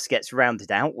 The cast gets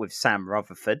rounded out with Sam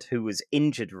Rutherford, who was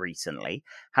injured recently,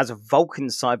 has a Vulcan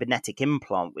cybernetic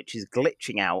implant which is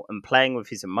glitching out and playing with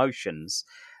his emotions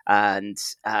and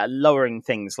lowering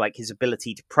things like his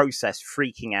ability to process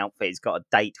freaking out that he's got a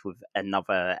date with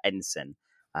another ensign,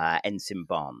 Ensign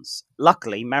Barnes.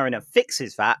 Luckily, Mariner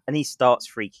fixes that and he starts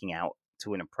freaking out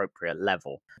to an appropriate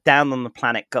level. Down on the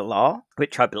planet Galar,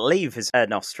 which I believe is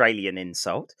an Australian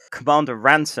insult, Commander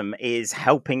Ransom is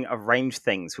helping arrange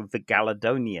things with the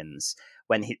Galadonians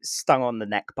when he's stung on the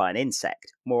neck by an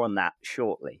insect. More on that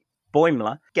shortly.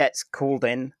 Boimler gets called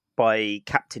in by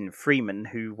Captain Freeman,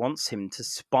 who wants him to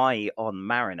spy on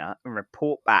Mariner and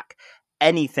report back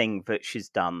anything that she's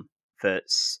done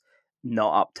that's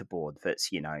not up to board,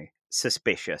 that's,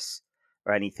 suspicious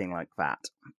or anything like that.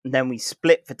 And then we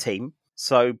split the team.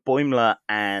 So Boimler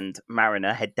and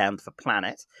Mariner head down to the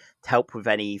planet to help with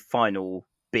any final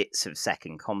bits of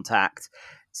second contact,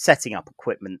 setting up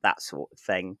equipment, that sort of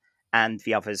thing, and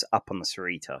the others up on the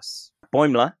Cerritos.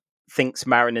 Boimler thinks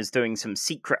Mariner's doing some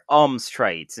secret arms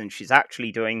trades, and she's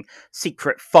actually doing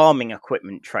secret farming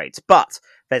equipment trades. But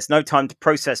there's no time to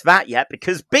process that yet,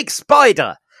 because Big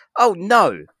Spider! Oh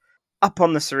no! Up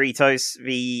on the Cerritos,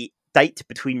 the date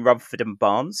between Rutherford and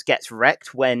Barnes gets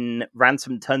wrecked when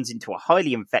Ransom turns into a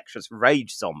highly infectious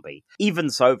rage zombie. Even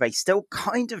so, they still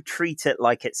kind of treat it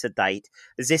like it's a date,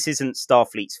 as this isn't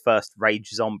Starfleet's first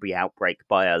rage zombie outbreak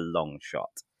by a long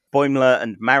shot. Boimler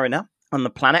and Mariner on the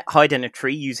planet hide in a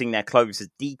tree using their clothes as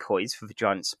decoys for the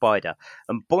giant spider,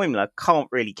 and Boimler can't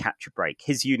really catch a break.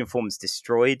 His uniform's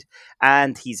destroyed,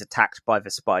 and he's attacked by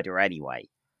the spider anyway.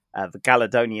 The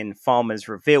Galadonian farmers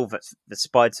reveal that the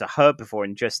spider's a herbivore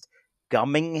and just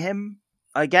gumming him,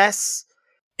 I guess?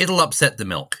 It'll upset the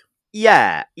milk.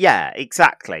 Yeah,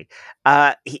 exactly.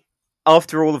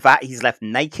 After all of that, he's left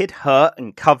naked, hurt,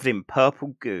 and covered in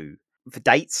purple goo. The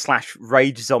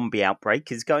date/rage zombie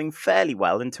outbreak is going fairly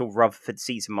well until Rutherford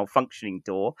sees a malfunctioning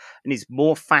door and is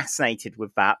more fascinated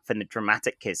with that than the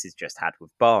dramatic kiss he's just had with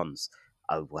Barnes.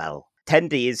 Oh well.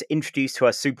 Tendi is introduced to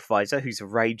her supervisor, who's a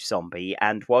rage zombie,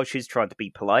 and while she's trying to be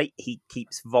polite, he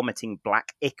keeps vomiting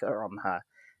black ichor on her,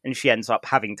 and she ends up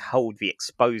having to hold the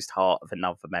exposed heart of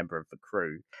another member of the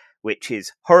crew, which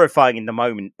is horrifying in the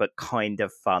moment, but kind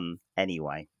of fun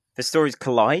anyway. The stories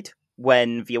collide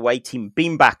when the away team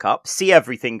beam back up, see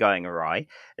everything going awry,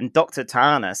 and Dr.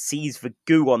 Tahana sees the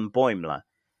goo on Boimler.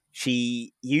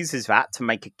 She uses that to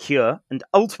make a cure, and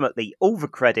ultimately all the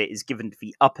credit is given to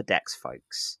the upper decks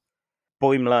folks.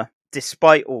 Boimler,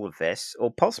 despite all of this,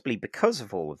 or possibly because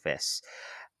of all of this,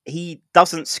 he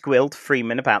doesn't squill to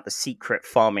Freeman about the secret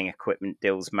farming equipment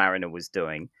deals Mariner was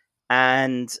doing,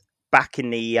 and back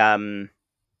in the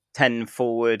 10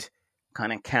 forward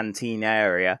kind of canteen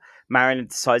area, Mariner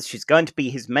decides she's going to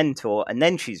be his mentor, and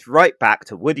then she's right back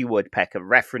to Woody Woodpecker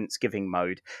reference-giving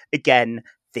mode. Again,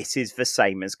 this is the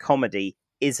same as comedy,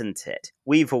 isn't it?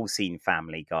 We've all seen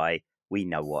Family Guy. We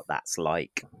know what that's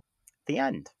like. The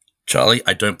end. Charlie,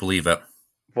 I don't believe it.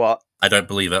 What? I don't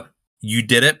believe it. You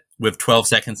did it with 12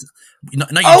 seconds. No,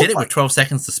 you did it with 12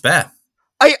 seconds to spare.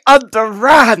 I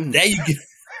underran! There you go.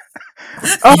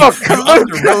 Oh,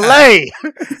 Kalukale!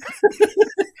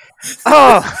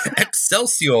 Oh,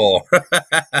 Excelsior!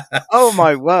 oh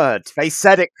my word. They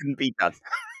said it couldn't be done.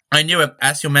 I knew it.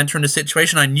 As your mentor in the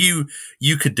situation, I knew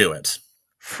you could do it.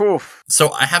 Phew.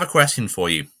 So I have a question for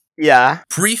you. Yeah.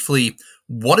 Briefly,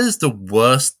 what is the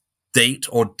worst date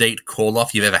or date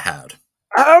call-off you've ever had?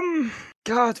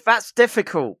 God, that's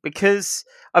difficult because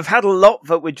I've had a lot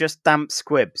that were just damp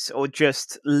squibs or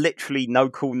just literally no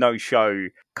call, no show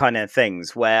kind of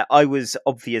things where I was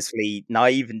obviously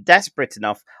naive and desperate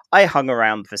enough. I hung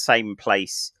around the same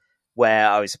place where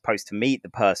I was supposed to meet the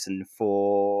person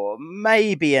for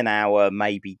maybe an hour,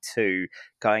 maybe two,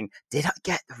 going, did I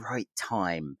get the right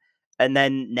time? And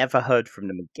then never heard from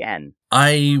them again.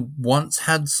 I once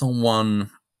had someone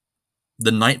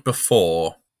the night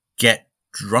before get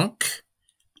drunk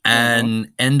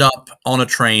and end up on a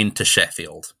train to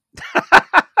Sheffield.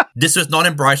 This was not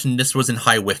in Brighton, this was in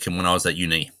High Wycombe when I was at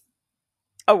uni.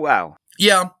 Oh, wow.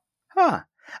 Yeah. Huh.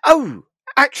 Oh,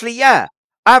 actually, yeah.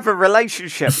 I have a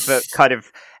relationship that kind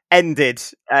of ended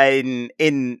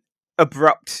in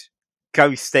abrupt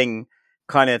ghosting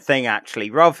kind of thing, actually,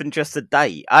 rather than just a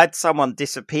date. I had someone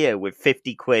disappear with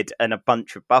 50 quid and a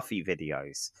bunch of Buffy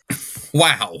videos.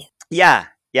 Wow. Yeah.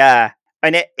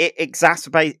 And it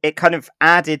exacerbated, it kind of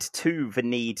added to the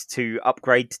need to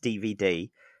upgrade to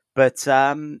DVD. But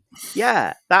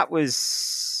yeah, that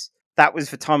was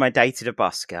the time I dated a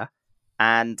busker.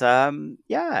 And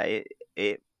yeah,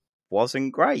 it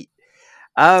wasn't great.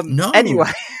 No. Anyway,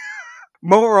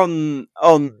 more on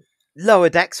Lower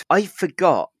Decks. I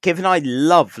forgot, given I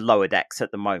love Lower Decks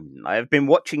at the moment, I have been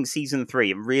watching season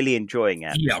 3 and really enjoying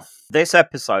it. Yeah. This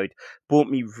episode brought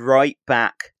me right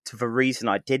back to the reason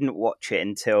I didn't watch it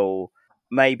until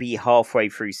maybe halfway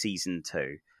through season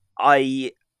 2.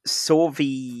 I saw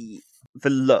the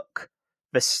look,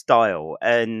 the style,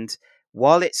 and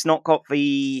while it's not got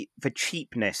the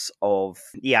cheapness of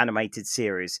the animated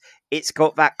series, it's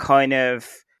got that kind of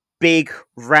big,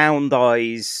 round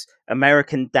eyes,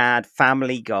 American Dad,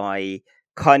 Family Guy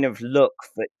kind of look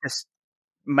that just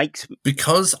makes...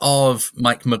 Because of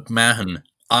Mike McMahon,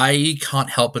 I can't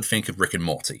help but think of Rick and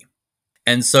Morty.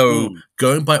 And so,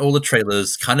 going by all the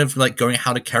trailers, kind of like going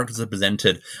how the characters are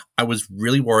presented, I was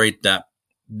really worried that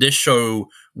this show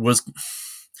was...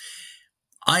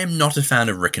 I am not a fan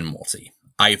of Rick and Morty.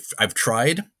 I've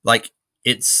tried. Like,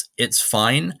 it's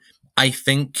fine. I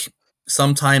think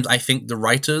the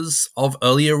writers of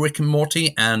earlier Rick and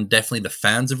Morty, and definitely the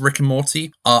fans of Rick and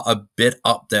Morty, are a bit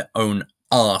up their own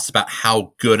arse about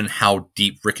how good and how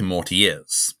deep Rick and Morty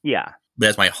is. Yeah.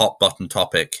 There's my hot button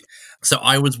topic. So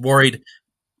I was worried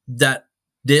that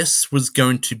this was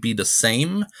going to be the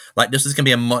same. Like, this is going to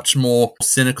be a much more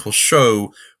cynical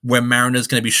show where Mariner's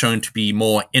going to be shown to be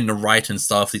more in the right and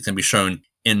Starfleet's going to be shown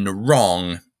in the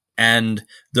wrong. And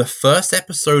the first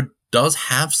episode does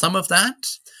have some of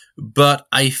that, but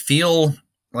I feel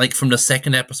like from the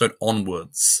second episode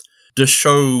onwards, the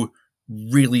show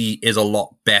really is a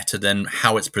lot better than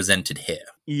how it's presented here.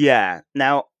 Yeah.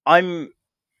 Now, I'm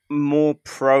more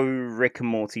pro Rick and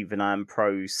Morty than I am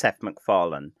pro Seth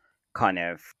MacFarlane kind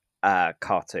of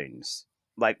cartoons.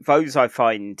 Like those I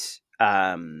find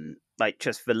like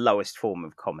just the lowest form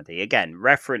of comedy. Again,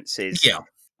 references Yeah.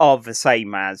 are the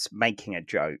same as making a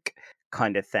joke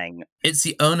kind of thing. It's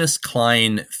the Ernest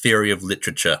Cline theory of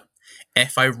literature.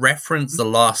 If I reference The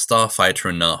Last Starfighter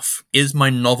enough, is my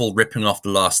novel ripping off The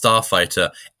Last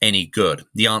Starfighter any good?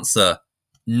 The answer,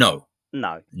 no.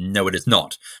 No. No, it is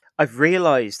not. I've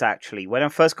realised actually when I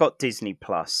first got Disney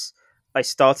Plus, I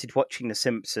started watching The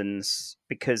Simpsons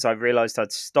because I realised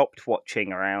I'd stopped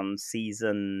watching around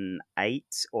season 8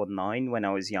 or 9 when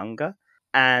I was younger.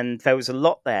 And there was a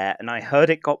lot there, and I heard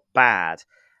it got bad.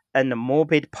 And the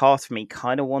morbid part of me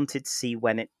kind of wanted to see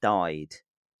when it died,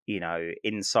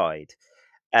 inside.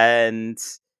 And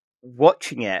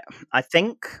watching it, I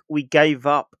think we gave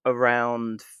up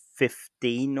around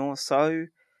 15 or so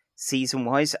season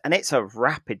wise, and it's a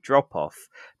rapid drop off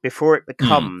before it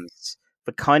becomes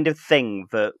the kind of thing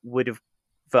that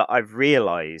I've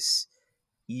realized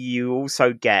you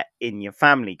also get in your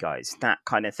Family Guys, that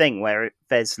kind of thing where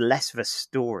there's less of a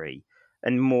story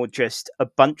and more just a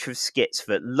bunch of skits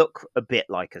that look a bit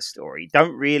like a story,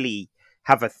 don't really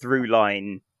have a through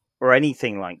line or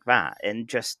anything like that, and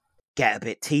just get a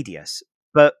bit tedious.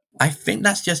 But I think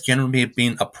that's just generally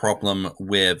been a problem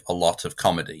with a lot of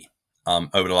comedy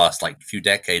over the last few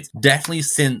decades. Definitely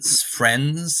since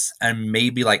Friends and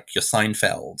maybe like your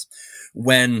Seinfeld,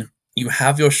 when you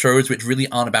have your shows which really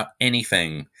aren't about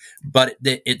anything, but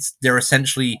they're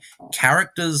essentially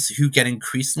characters who get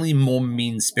increasingly more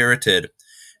mean-spirited,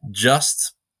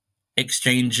 just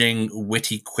exchanging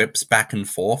witty quips back and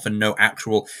forth and no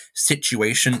actual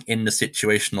situation in the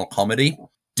situational comedy.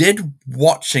 Did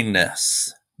watching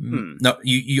this... No,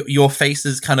 your face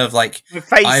is kind of like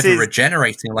either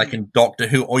regenerating like in Doctor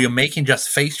Who, or you're making just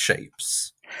face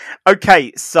shapes.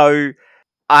 Okay, so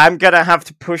I'm going to have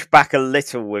to push back a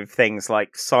little with things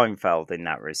like Seinfeld in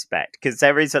that respect, because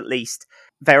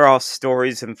there are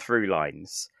stories and through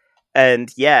lines.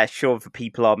 And yeah, sure, the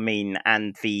people are mean,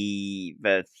 and the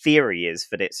theory is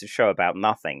that it's a show about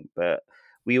nothing, but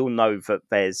we all know that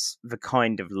there's the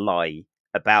kind of lie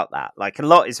about that. Like, a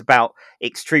lot is about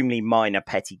extremely minor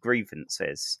petty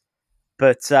grievances.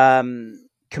 But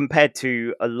compared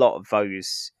to a lot of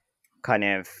those kind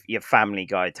of your Family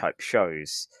Guy type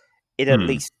shows, it at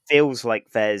least feels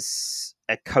like there's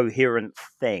a coherent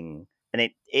thing, and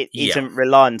it isn't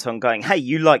reliant on going, hey,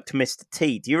 you liked Mr.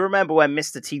 T. Do you remember when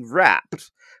Mr. T rapped?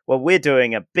 Well, we're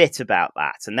doing a bit about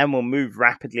that, and then we'll move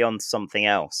rapidly on to something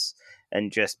else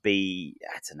and just be,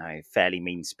 I don't know, fairly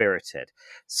mean-spirited.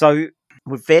 So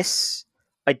with this,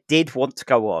 I did want to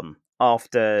go on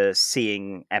after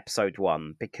seeing episode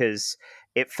 1, because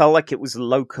it felt like it was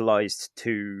localized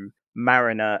to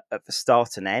Mariner at the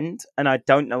start and end, and I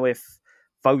don't know if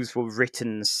those were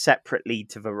written separately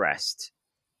to the rest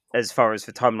as far as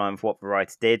the timeline of what the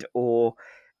writer did, or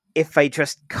if they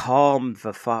just calmed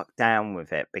the fuck down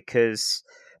with it, because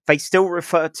they still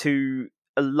refer to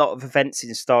a lot of events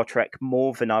in Star Trek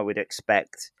more than I would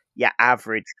expect your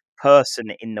average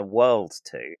person in the world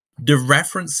to. The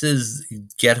references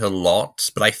get a lot,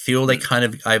 but I feel they kind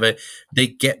of either they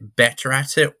get better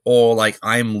at it, or like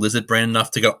I'm lizard brain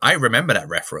enough to go, I remember that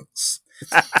reference,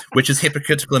 which is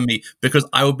hypocritical in me, because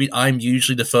I'm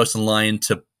usually the first in line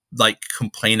to like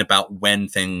complain about when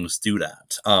things do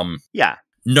that. Yeah.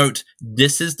 Note,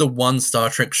 this is the one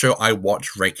Star Trek show I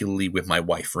watch regularly with my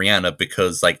wife Rihanna,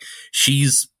 because like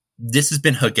this has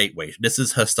been her gateway. This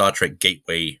is her Star Trek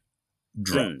gateway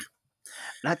drug.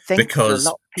 And I think because for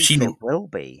a lot of people it will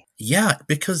be. Yeah,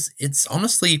 because it's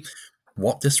honestly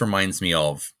what this reminds me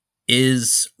of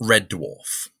is Red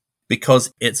Dwarf,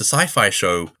 because it's a sci-fi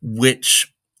show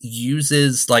which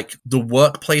uses like the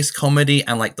workplace comedy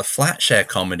and like the flat share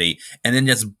comedy, and then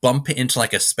just bump it into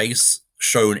like a space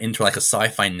shown into like a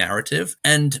sci-fi narrative.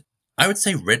 And I would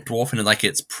say Red Dwarf in like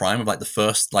its prime of like the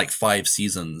first like 5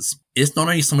 seasons is not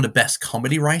only some of the best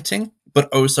comedy writing,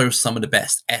 but also some of the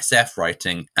best SF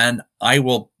writing. And I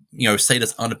will, say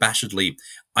this unabashedly,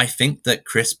 I think that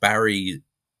Chris Barry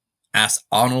as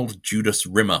Arnold Judas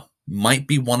Rimmer might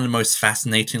be one of the most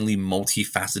fascinatingly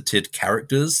multifaceted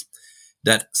characters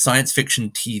that science fiction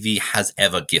TV has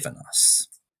ever given us.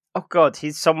 Oh god,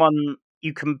 he's someone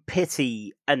you can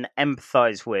pity and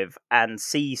empathize with and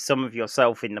see some of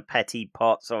yourself in the petty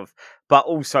parts of, but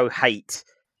also hate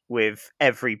with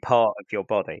every part of your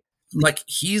body. Like,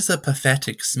 he's a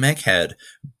pathetic smeghead,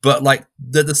 but like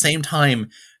at the same time,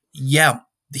 yeah,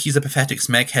 he's a pathetic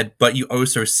smeghead, but you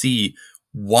also see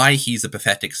why he's a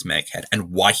pathetic smeghead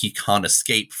and why he can't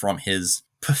escape from his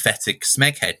pathetic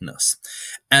smegheadness.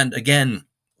 And again,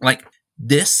 like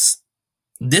this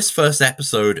first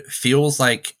episode feels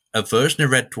like a version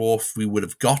of Red Dwarf we would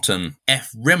have gotten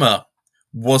if Rimmer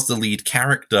was the lead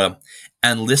character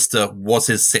and Lister was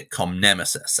his sitcom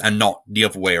nemesis and not the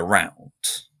other way around.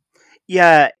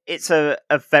 Yeah, it's a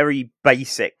very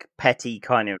basic, petty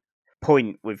kind of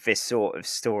point with this sort of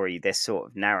story, this sort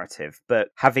of narrative. But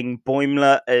having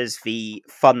Boimler as the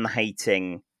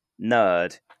fun-hating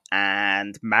nerd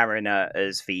and Mariner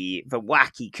as the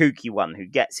wacky, kooky one who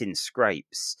gets in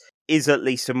scrapes is at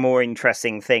least a more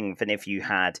interesting thing than if you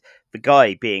had the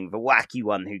guy being the wacky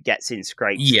one who gets in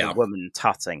scrapes, Yeah. the woman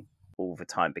tutting all the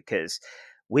time. Because,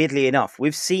 weirdly enough,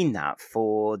 we've seen that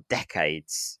for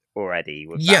decades already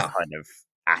with that kind of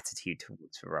attitude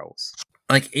towards the roles.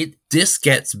 Like this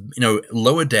gets,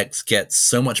 Lower Decks gets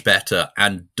so much better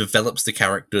and develops the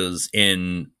characters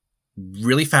in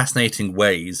really fascinating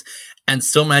ways and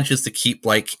still manages to keep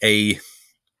like a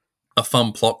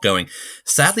fun plot going.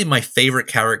 Sadly, my favorite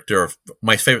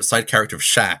side character of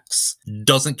Shax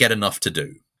doesn't get enough to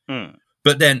do.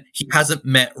 But then he hasn't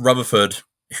met Rutherford,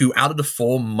 who out of the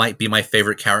four might be my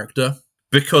favorite character,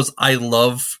 because I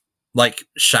love like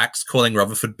Shax calling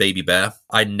Rutherford Baby Bear.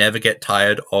 I never get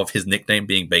tired of his nickname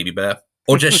being Baby Bear.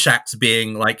 Or just Shax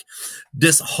being like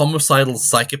this homicidal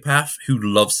psychopath who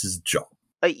loves his job.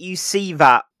 You see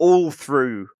that all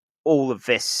through all of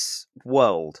this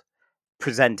world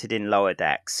presented in Lower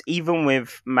Decks. Even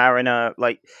with Mariner,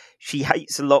 like, she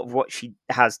hates a lot of what she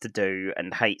has to do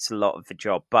and hates a lot of the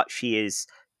job, but she is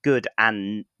good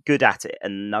at it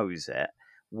and knows it.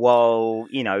 While,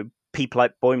 people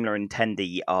like Boimler and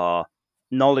Tendi are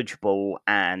knowledgeable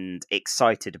and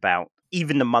excited about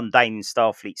even the mundane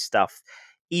Starfleet stuff,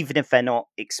 even if they're not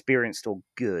experienced or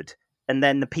good. And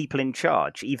then the people in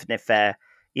charge, even if they're,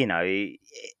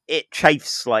 it chafes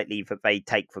slightly that they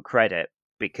take the credit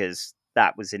because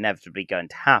that was inevitably going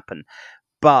to happen.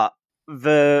 But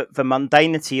the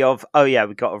mundanity of, oh yeah,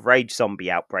 we've got a rage zombie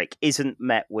outbreak isn't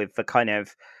met with the kind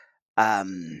of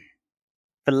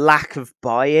the lack of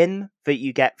buy-in that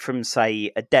you get from,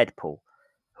 say, a Deadpool,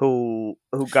 who'll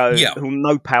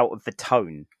nope out of the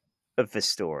tone of the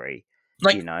story.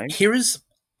 Like, here is,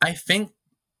 I think,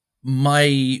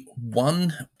 my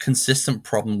one consistent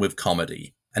problem with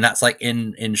comedy, and that's like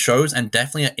in shows and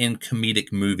definitely in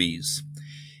comedic movies,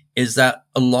 is that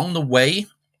along the way,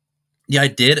 the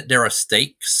idea that there are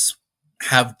stakes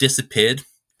have disappeared.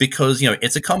 Because,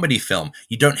 it's a comedy film.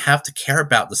 You don't have to care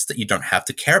about you don't have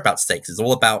to care about stakes. It's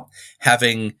all about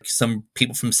having some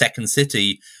people from Second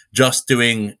City just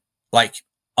doing like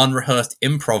unrehearsed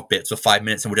improv bits for 5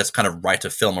 minutes and we'll just kind of write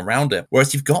a film around it.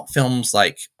 Whereas you've got films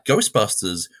like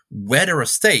Ghostbusters where there are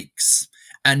stakes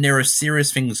and there are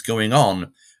serious things going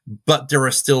on, but there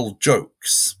are still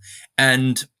jokes.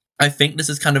 And I think this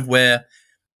is kind of where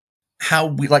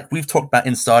we've talked about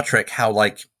in Star Trek, how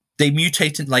like they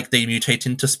mutate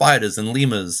into spiders and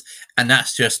lemurs, and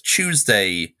that's just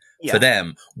Tuesday for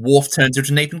them. Worf turns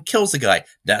into an ape and kills a guy.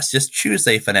 That's just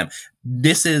Tuesday for them.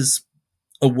 This is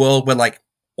a world where like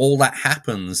all that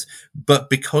happens, but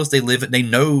because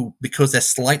because they're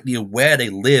slightly aware they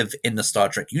live in the Star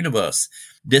Trek universe,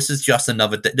 this is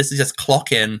just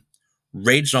clock in,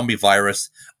 rage zombie virus.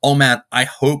 Oh man, I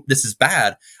hope this is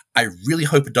bad. I really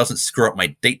hope it doesn't screw up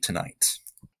my date tonight.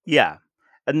 Yeah.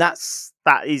 And that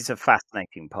is a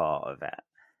fascinating part of it.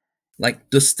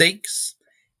 Like, the stakes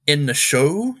in the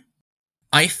show,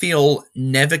 I feel,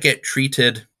 never get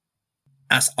treated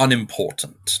as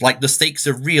unimportant. Like, the stakes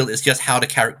are real, it's just how the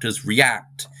characters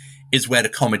react is where the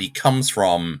comedy comes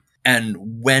from. And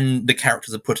when the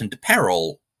characters are put into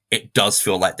peril, it does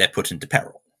feel like they're put into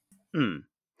peril. And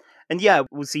yeah,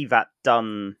 we'll see that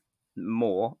done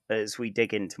more as we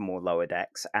dig into more Lower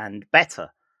Decks, and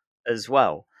better as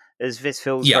well. As this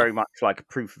feels very much like a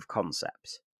proof of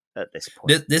concept at this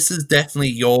point. This is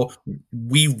definitely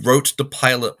we wrote the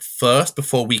pilot first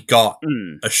before we got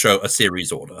a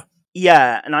series order.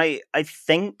 Yeah, and I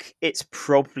think it's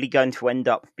probably going to end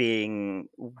up being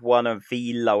one of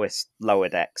the lowest Lower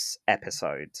Decks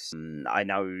episodes. I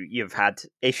know you've had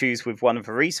issues with one of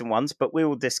the recent ones, but we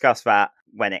will discuss that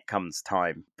when it comes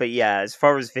time. But yeah, as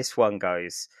far as this one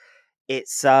goes,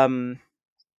 it's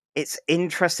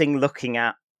interesting looking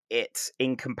at it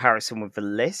in comparison with the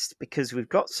list, because we've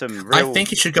got some real... I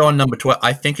think it should go on number 12.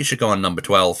 I think it should go on number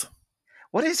 12.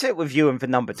 What is it with you and the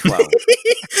number 12?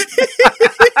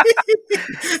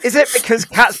 Is it because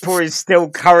Catspaw is still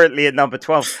currently at number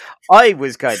 12? I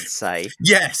was going to say...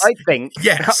 Yes. I think...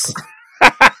 Yes.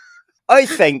 I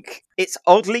think it's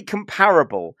oddly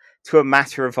comparable to A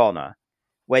Matter of Honor,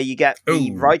 where you get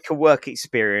the Riker work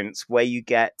experience, where you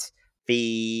get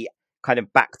the kind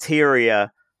of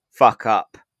bacteria fuck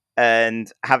up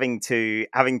and having to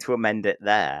amend it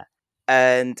there.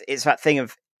 And it's that thing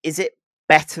of, is it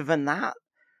better than that?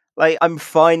 Like, I'm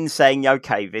fine saying,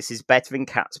 okay, this is better than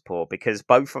Cat's Paw because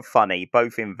both are funny,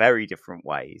 both in very different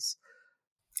ways.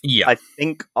 Yeah. I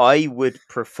think I would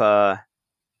prefer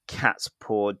Cat's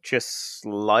Paw just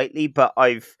slightly, but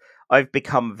I've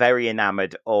become very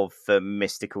enamored of the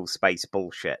mystical space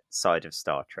bullshit side of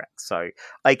Star Trek. So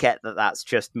I get that that's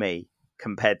just me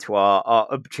compared to our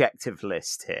objective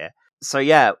list here. So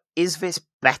yeah, is this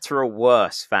better or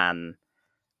worse than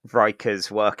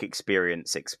Riker's work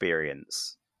experience?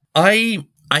 I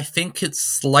think it's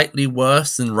slightly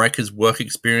worse than Riker's work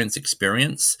experience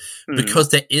because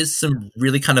there is some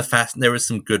really kind of there is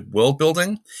some good world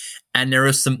building, and there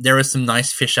is some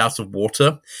nice fish out of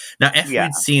water. Now, if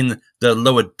we'd seen the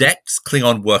Lower Decks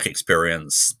Klingon work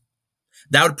experience,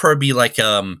 that would probably be like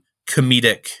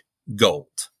comedic gold.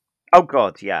 Oh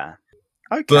God, yeah.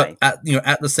 Okay, but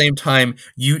at the same time,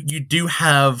 you do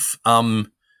have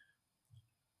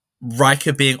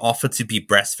Riker being offered to be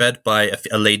breastfed by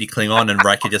a lady Klingon, and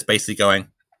Riker just basically going,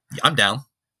 I'm down.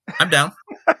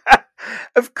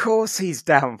 Of course he's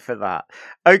down for that.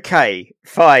 Okay,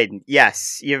 fine.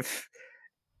 Yes,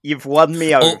 you've won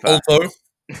me over. Although,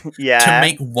 yeah, to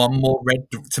make one more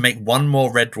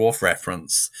Red Dwarf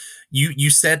reference, you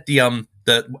said the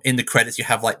in the credits you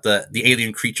have like the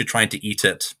alien creature trying to eat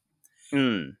it.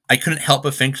 I couldn't help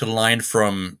but think of the line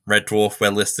from Red Dwarf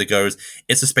where Lister goes,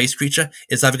 it's a space creature,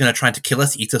 it's either going to try to kill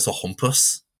us, eat us, or hump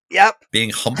us. Yep.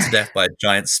 Being humped to death by a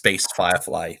giant space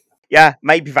firefly. Yeah,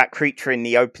 maybe that creature in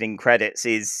the opening credits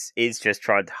is just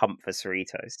trying to hump for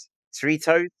Cerritos.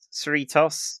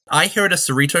 Cerritos? I hear it as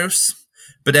Cerritos,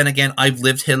 but then again, I've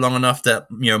lived here long enough that,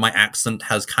 my accent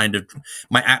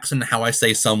and how I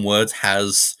say some words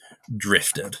has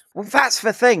drifted. Well, that's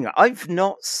the thing. I've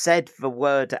not said the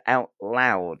word out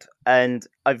loud, and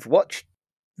I've watched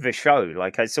the show.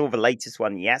 Like, I saw the latest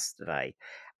one yesterday,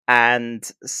 and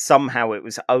somehow it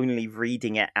was only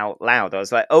reading it out loud. I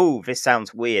was like, oh, this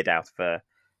sounds weird out of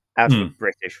a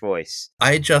British voice.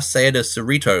 I just say it as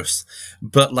Cerritos,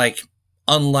 but like,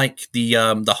 unlike the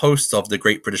host of the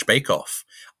Great British Bake Off,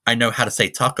 I know how to say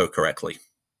taco correctly.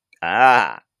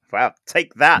 Ah. Wow,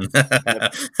 take that,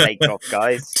 Bake Off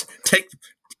guys.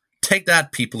 Take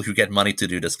that, people who get money to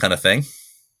do this kind of thing.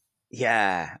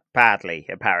 Yeah, badly,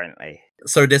 apparently.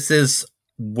 So this is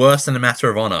worse than a matter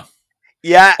of honor.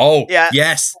 Yeah. Oh, yeah.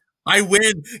 Yes. I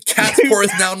win. Cat's Paw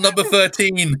is now number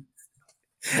 13.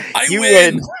 You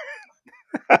win.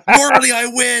 Morally, I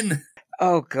win.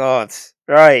 Oh, God.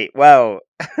 Right, well,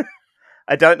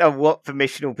 I don't know what the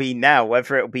mission will be now,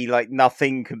 whether it'll be like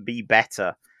nothing can be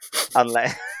better.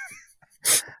 Unless...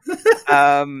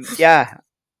 yeah.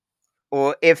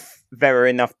 Or if there are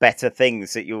enough better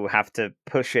things that you'll have to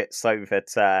push it so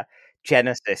that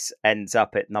Genesis ends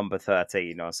up at number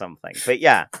 13 or something. But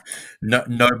yeah.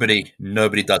 Nobody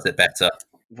does it better.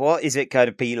 What is it going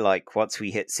to be like once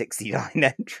we hit 69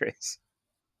 entries?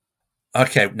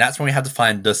 Okay, that's when we have to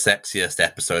find the sexiest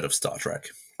episode of Star Trek.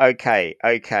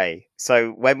 Okay. So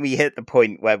when we hit the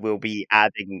point where we'll be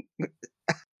adding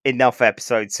enough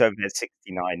episodes so there's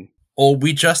 69. Or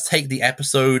we just take the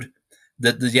episode,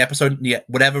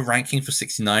 whatever ranking for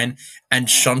 69, and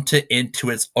shunt it into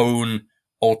its own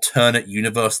alternate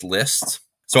universe list.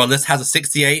 So our list has a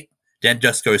 68, then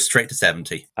just goes straight to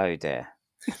 70. Oh dear.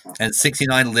 And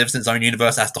 69 lives in its own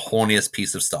universe as the horniest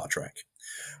piece of Star Trek,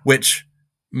 which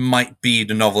might be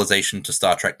the novelization to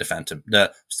Star Trek: The Phantom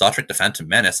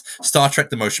Menace, Star Trek: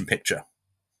 The Motion Picture.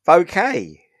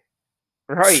 Okay.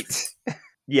 Right.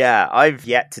 Yeah, I've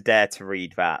yet to dare to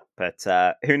read that, but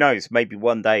who knows? Maybe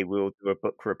one day we'll do a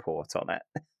book report on it.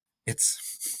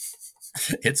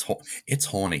 It's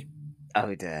horny.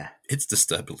 Oh dear. It's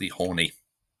disturbingly horny.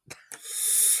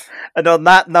 And on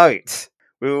that note,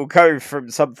 we will go from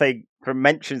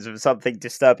mentions of something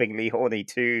disturbingly horny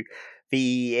to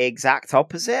the exact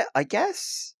opposite, I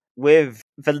guess, with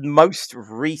the most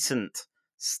recent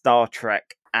Star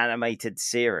Trek animated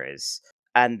series.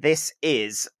 And this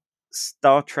is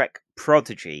Star Trek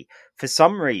Prodigy. For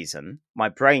some reason, my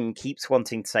brain keeps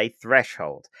wanting to say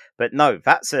Threshold, but no,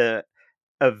 that's a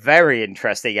very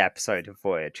interesting episode of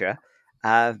Voyager.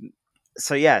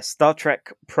 So yeah, Star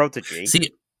Trek Prodigy.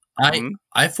 See,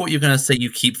 I thought you were going to say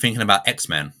you keep thinking about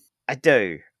X-Men. I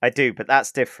do, but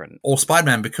that's different. Or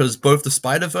Spider-Man, because both the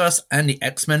Spider-Verse and the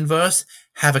X-Men verse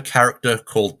have a character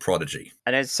called Prodigy.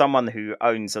 And as someone who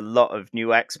owns a lot of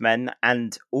new X-Men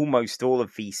and almost all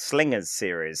of the Slingers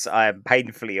series, I am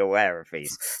painfully aware of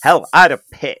these. Hell, I had a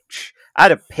pitch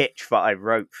that I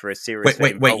wrote for a series.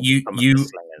 Wait, you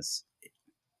Slingers.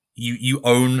 You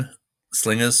own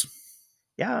Slingers.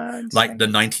 Yeah, Like the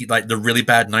 90, like the really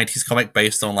bad 90s comic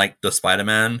based on like the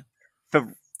Spider-Man for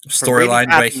really storyline.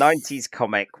 bad Where 90s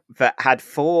comic that had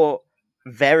 4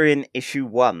 variant issue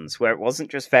 1s, where it wasn't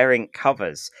just variant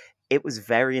covers, it was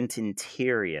variant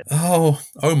interior. oh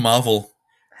Marvel,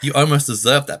 you almost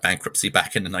deserved that bankruptcy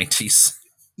back in the 90s.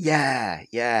 Yeah.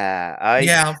 Yeah,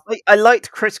 I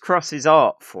liked Chris Cross's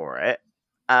art for it.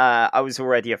 I was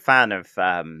already a fan of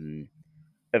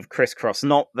Chris Cross,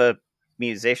 not the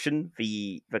musician,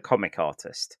 the comic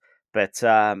artist. But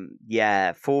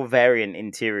yeah, 4 variant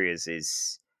interiors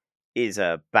is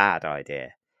a bad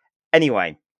idea.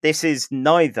 Anyway, this is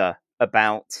neither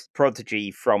about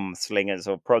Prodigy from Slingers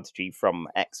or Prodigy from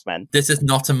X-Men. this is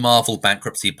not a Marvel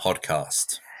bankruptcy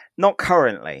podcast. Not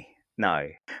currently, no.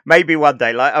 Maybe one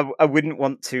day. Like I wouldn't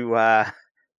want to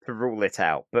rule it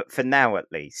out, but for now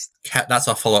at least. That's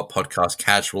our follow-up podcast,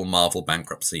 Casual Marvel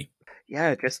Bankruptcy.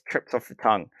 Yeah, it just tripped off the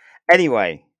tongue.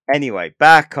 Anyway,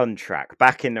 back on track,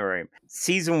 back in the room.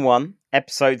 Season 1,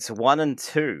 episodes 1 and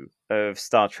 2 of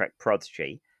Star Trek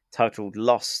Prodigy, titled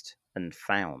Lost and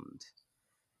Found.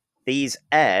 These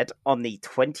aired on the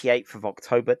 28th of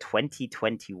October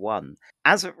 2021.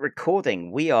 As of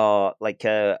recording, we are like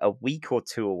a week or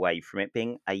two away from it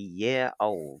being a year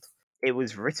old. It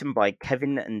was written by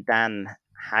Kevin and Dan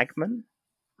Hagman,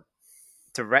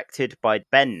 directed by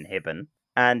Ben Hibben,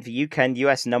 and the UK and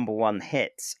US #1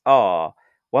 hits are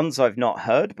ones I've not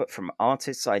heard but from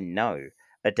artists I know: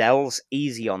 Adele's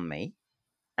Easy on Me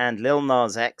and Lil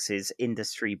Nas X's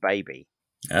Industry Baby.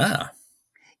 Ah.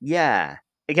 Yeah.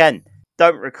 Again,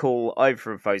 don't recall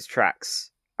either of those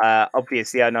tracks.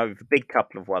 Obviously, I know the big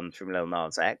couple of ones from Lil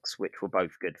Nas X, which were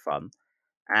both good fun.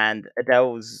 And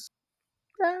Adele's,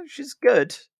 she's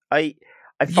good. I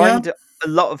find a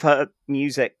lot of her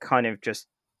music kind of just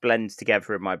blends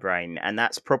together in my brain, and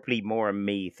that's probably more a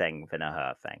me thing than a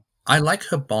her thing. I like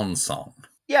her Bond song.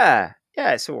 Yeah,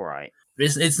 it's all right.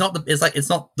 It's not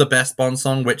the best Bond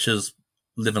song, which is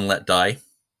Live and Let Die.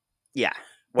 Yeah,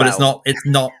 but it's no,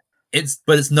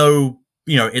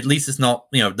 at least it's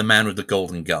not, The Man with the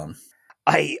Golden Gun.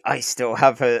 I still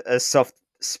have a soft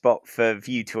spot for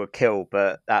View to a Kill,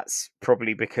 but that's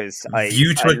probably because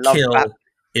View to a Kill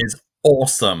is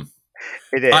awesome.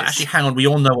 It is. Actually, hang on. We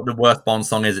all know what the worst Bond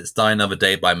song is. It's Die Another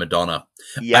Day by Madonna.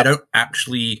 Yep.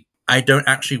 I don't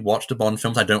actually watch the Bond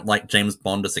films. I don't like James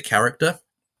Bond as a character.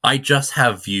 I just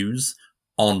have views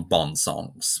on Bond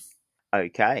songs.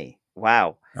 Okay.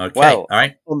 Wow. Okay. Well, all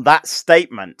right. On that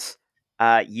statement,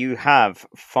 you have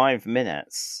 5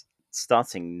 minutes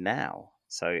starting now.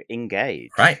 So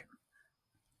engage. Right.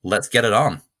 Let's get it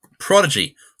on.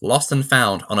 Prodigy, lost and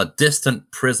found on a distant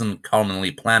prison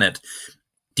colony planet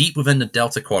deep within the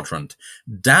Delta Quadrant.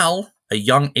 Dal, a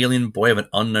young alien boy of an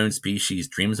unknown species,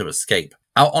 dreams of escape.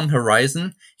 Out on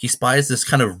horizon, he spies this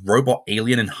kind of robot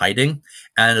alien in hiding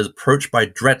and is approached by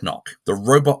Dreadnought, the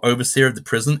robot overseer of the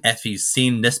prison. Effie's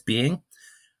seen this being,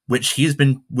 which has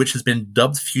been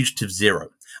dubbed Fugitive Zero.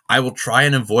 I will try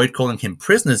and avoid calling him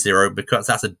Prisoner Zero because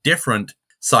that's a different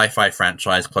sci-fi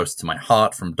franchise close to my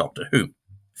heart from Doctor Who.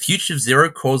 Fugitive Zero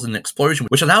causes an explosion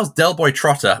which allows Dal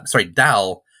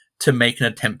to make an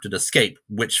attempted escape,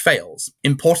 which fails.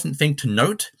 Important thing to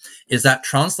note is that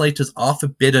translators are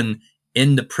forbidden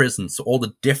in the prison, so all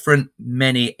the different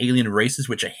many alien races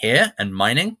which are here and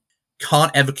mining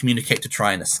can't ever communicate to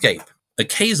try and escape. A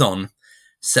Kazon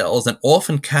sells an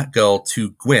orphan cat girl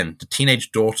to Gwyn, the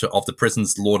teenage daughter of the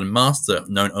prison's lord and master,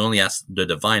 known only as the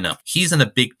Diviner. He's in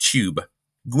a big tube.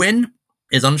 Gwyn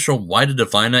is unsure why the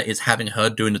Diviner is having her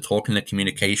doing the talking and the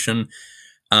communication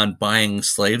and buying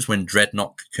slaves when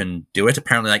Dreadnought can do it.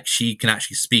 Apparently, she can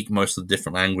actually speak most of the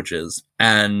different languages.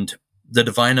 And the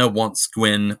Diviner wants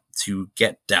Gwyn to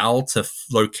get Dal to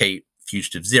locate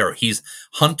Fugitive Zero. He's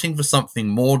hunting for something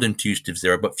more than Fugitive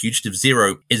Zero, but Fugitive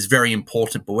Zero is very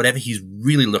important. But whatever he's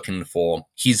really looking for,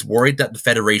 he's worried that the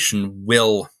Federation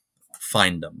will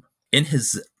find them. In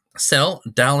his cell,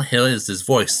 Dal hears his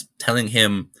voice telling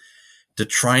him to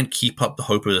try and keep up the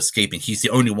hope of escaping. He's the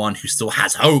only one who still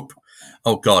has hope.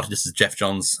 Oh god, this is Jeff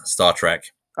Johns' Star Trek.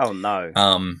 Oh no.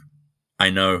 I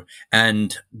know.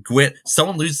 And Gwyn,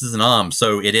 someone loses an arm,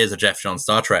 so it is a Jeff Johns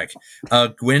Star Trek.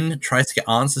 Gwyn tries to get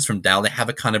answers from Dal. They have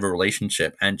a kind of a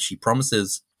relationship, and she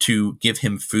promises to give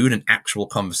him food and actual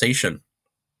conversation.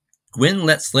 Gwyn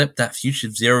lets slip that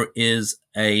Fugitive Zero is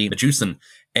a Medusan,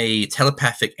 a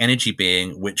telepathic energy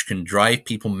being which can drive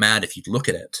people mad if you look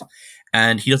at it.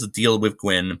 And he does a deal with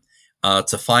Gwyn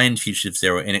to find Fugitive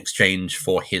Zero in exchange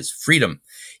for his freedom.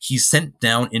 He's sent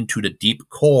down into the deep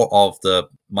core of the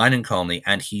mining colony,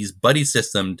 and he's buddy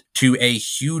systemed to a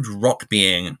huge rock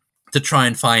being to try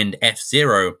and find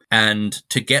F-Zero and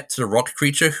to get to the rock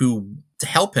creature to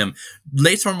help him.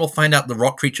 Later on, we'll find out the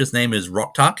rock creature's name is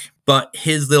Roktak, but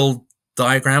his little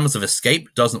diagrams of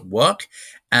escape doesn't work,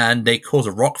 and they cause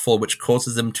a rockfall, which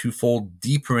causes them to fall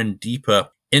deeper and deeper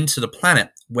into the planet,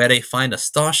 where they find a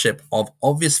starship of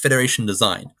obvious Federation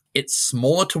design. It's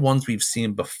smaller to ones we've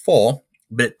seen before,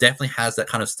 but it definitely has that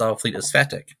kind of Starfleet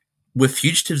aesthetic. With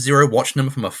Fugitive Zero watching them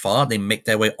from afar, they make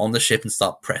their way on the ship and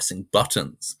start pressing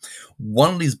buttons.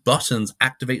 One of these buttons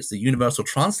activates the Universal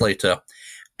Translator,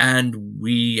 and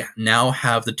we now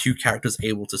have the two characters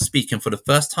able to speak. And for the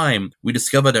first time, we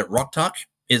discover that Roktak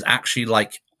is actually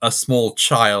like a small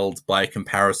child by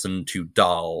comparison to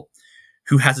Dahl,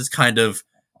 who has this kind of,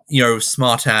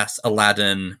 smart-ass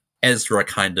Aladdin, Ezra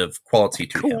kind of quality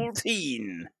to him. Cool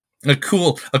teen. A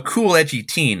cool, edgy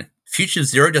teen. Fugitive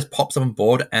Zero just pops up on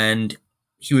board, and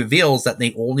he reveals that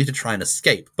they all need to try and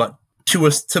escape. But to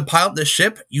pilot this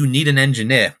ship, you need an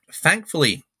engineer.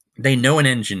 Thankfully, they know an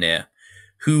engineer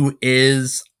who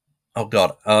is,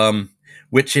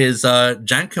 which is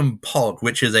Jankum Pog,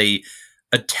 which is a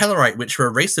Tellarite, which are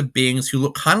a race of beings who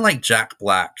look kind of like Jack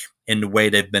Black in the way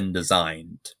they've been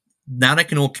designed. Now they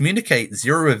can all communicate.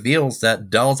 Zero reveals that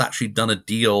Dahl's actually done a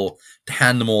deal to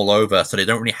hand them all over, so they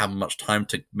don't really have much time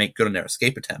to make good on their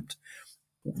escape attempt.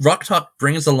 Roktak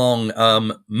brings along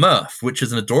Murph, which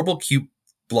is an adorable, cute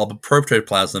blob of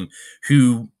protoplasm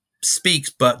who speaks,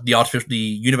 but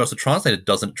the Universal Translator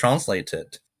doesn't translate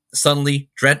it. Suddenly,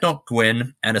 Dreadnought,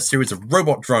 Gwyn, and a series of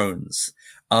robot drones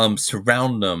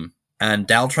surround them, and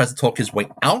Dahl tries to talk his way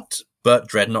out, but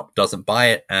Dreadnought doesn't buy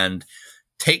it and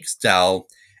takes Dahl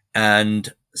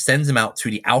and sends him out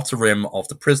to the outer rim of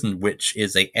the prison, which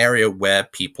is an area where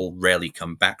people rarely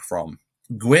come back from.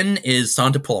 Gwyn is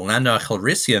starting to pull Orlando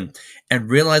Calrissian and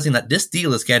realizing that this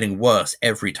deal is getting worse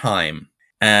every time.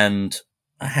 And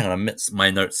hang on, I missed my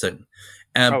notes.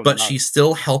 But she's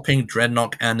still helping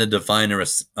Dreadnought and the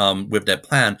Diviners with their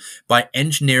plan by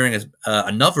engineering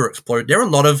another exploit. There are a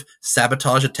lot of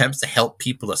sabotage attempts to help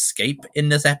people escape in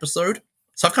this episode.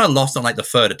 So I've kind of lost on like the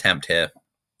third attempt here.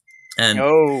 And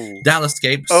Dahl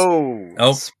escapes.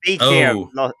 Speaking of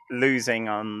not losing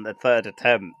on the third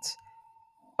attempt.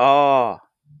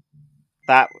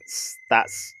 That's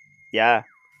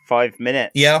 5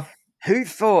 minutes. Yeah. Who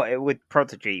thought it would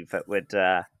Prodigy that would...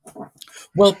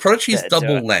 Well, Prodigy's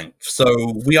double length,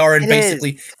 so we are in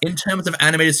in terms of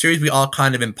animated series, we are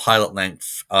kind of in pilot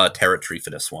length territory for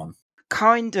this one.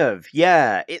 Kind of,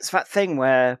 yeah. It's that thing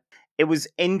where it was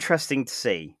interesting to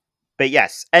see. But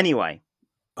yes, anyway.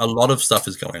 A lot of stuff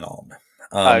is going on.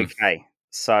 Okay,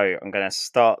 so I'm going to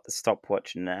start the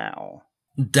stopwatch now.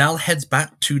 Dahl heads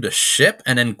back to the ship,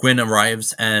 and then Gwyn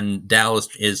arrives, and Dahl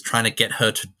is trying to get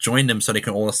her to join them so they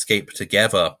can all escape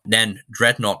together. Then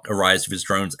Dreadnought arrives with his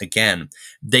drones again.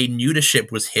 They knew the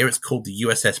ship was here. It's called the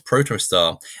USS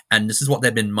Protostar, and this is what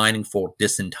they've been mining for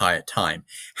this entire time.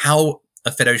 How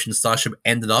a Federation starship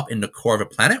ended up in the core of a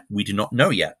planet, we do not know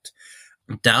yet.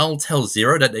 Dahl tells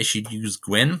Zero that they should use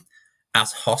Gwyn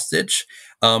as hostage.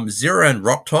 Zero and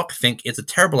Roktak think it's a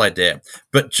terrible idea,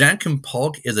 but Jankum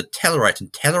Pog is a Tellarite,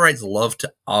 and Tellarites love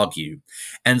to argue.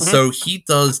 And so he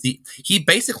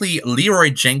basically Leroy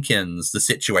Jenkins the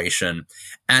situation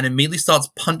and immediately starts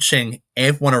punching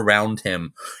everyone around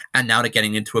him, and now they're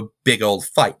getting into a big old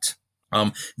fight.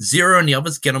 Zero and the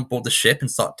others get on board the ship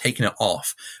and start taking it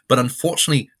off, but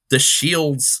unfortunately the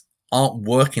shields aren't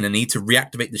working and need to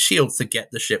reactivate the shields to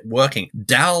get the ship working.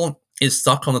 Dahl is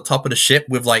stuck on the top of the ship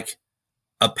with like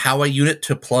a power unit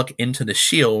to plug into the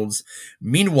shields.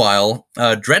 Meanwhile,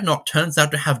 Dreadnought turns out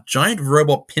to have giant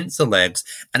robot pincer legs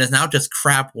and is now just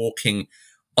crab walking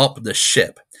up the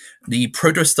ship. The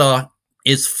Protostar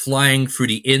is flying through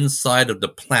the inside of the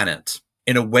planet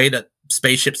in a way that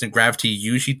spaceships and gravity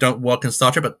usually don't work in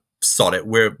Star Trek, but sod it.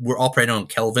 We're operating on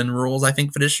Kelvin rules, I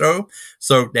think, for this show.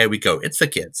 So there we go. It's for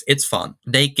kids. It's fun.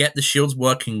 They get the shields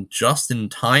working just in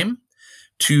time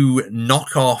to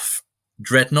knock off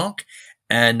Dreadnought,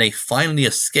 and they finally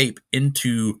escape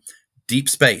into deep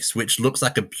space, which looks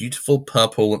like a beautiful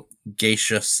purple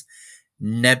gaseous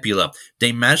nebula.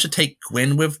 They manage to take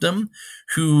Gwyn with them,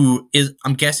 who is,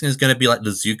 I'm guessing, is going to be like the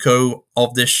Zuko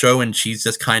of this show, and she's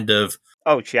just kind of...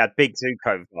 Oh, she had big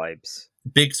Zuko vibes.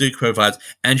 Big Zuko vibes,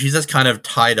 and she's just kind of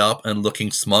tied up and looking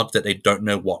smug that they don't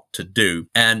know what to do.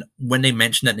 And when they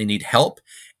mention that they need help,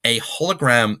 a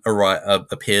hologram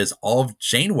appears of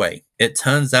Janeway. It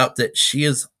turns out that she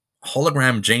is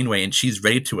hologram Janeway, and she's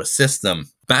ready to assist them.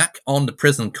 Back on the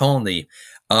prison colony,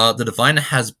 the Diviner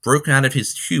has broken out of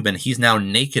his tube, and he's now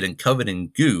naked and covered in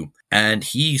goo. And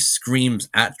he screams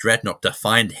at Dreadnought to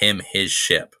find him his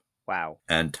ship. Wow.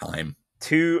 And time.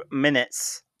 2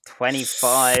 minutes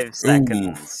 25 Ooh.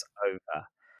 seconds over.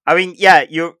 I mean, yeah,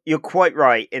 you're quite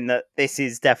right in that this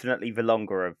is definitely the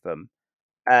longer of them.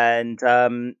 And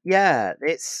yeah,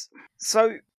 it's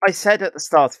so I said at the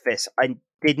start of this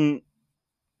didn't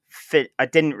I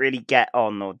didn't really get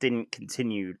on or didn't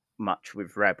continue much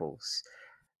with Rebels.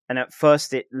 And at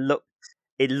first it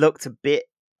looked a bit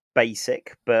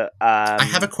basic, but I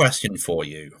have a question for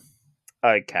you.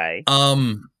 okay.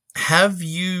 Have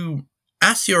you,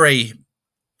 as you're a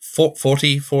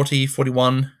 40,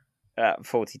 41,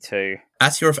 42.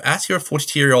 as you're a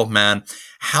 42-year-old man,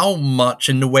 how much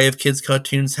in the way of kids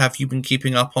cartoons have you been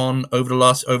keeping up on over the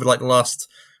last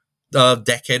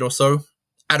decade or so?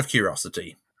 Out of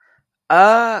curiosity.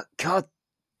 God,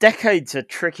 decade's a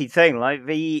tricky thing. Like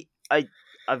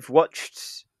I've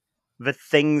watched the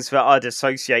things that I'd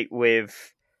associate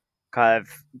with kind of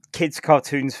kids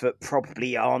cartoons that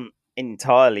probably aren't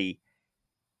entirely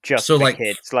just So, for like,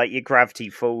 kids, like your Gravity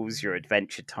Falls, your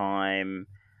Adventure Time.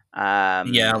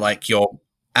 yeah, like your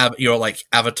like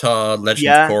Avatar, Legend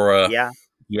of Yeah, Korra.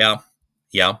 yeah.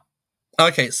 Yeah.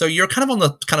 Okay, so you're kind of on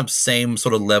the kind of same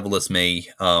sort of level as me.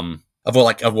 I've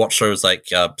watched shows like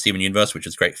Steven Universe, which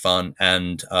is great fun,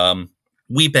 and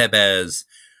We Bare Bears,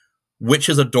 which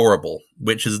is adorable.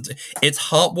 It's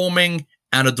heartwarming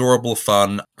and adorable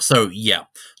fun. So yeah,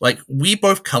 like we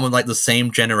both come in like the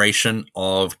same generation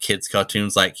of kids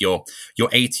cartoons, like your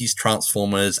 80s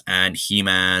Transformers and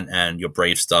He-Man and your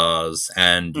Brave Stars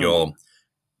and your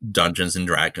Dungeons and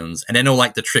Dragons, and then all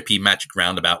like the trippy Magic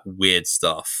Roundabout weird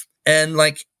stuff. And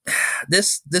like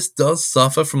this does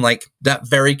suffer from like that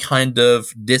very kind of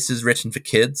this is written for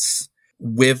kids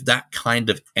with that kind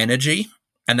of energy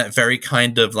and that very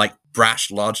kind of like brash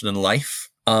larger than life.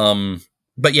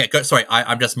 But yeah,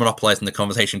 I'm just monopolizing the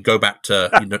conversation. Go back to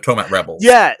talking about Rebels.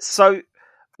 Yeah, so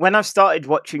when I started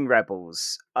watching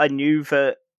Rebels, I knew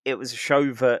that it was a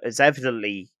show that is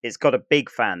evidently it's got a big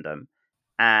fandom,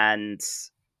 and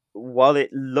while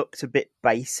it looked a bit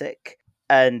basic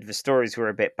and the stories were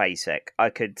a bit basic, I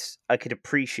could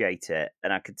appreciate it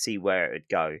and I could see where it would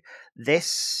go.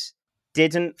 This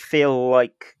didn't feel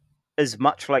like as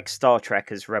much like Star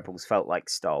Trek as Rebels felt like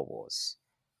Star Wars.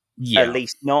 Yeah. At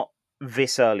least not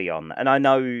this early on. And I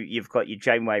know you've got your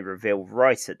Janeway reveal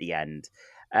right at the end,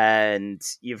 and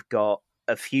you've got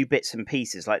a few bits and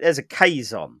pieces. Like there's a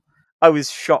Kazon. I was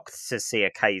shocked to see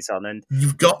a Kazon, and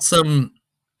you've got some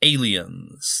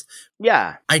aliens.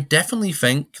 Yeah. I definitely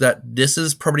think that this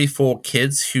is probably for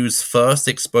kids whose first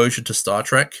exposure to Star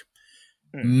Trek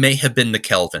may have been the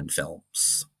Kelvin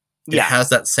films. It has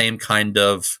that same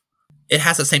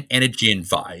energy and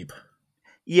vibe.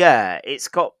 Yeah, it's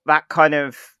got that kind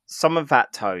of some of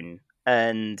that tone,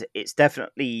 and it's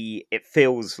definitely it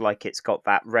feels like it's got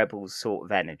that Rebels sort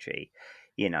of energy.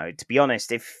 You know, to be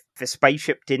honest, if the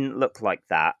spaceship didn't look like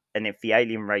that, and if the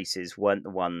alien races weren't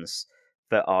the ones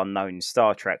that are known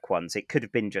Star Trek ones, it could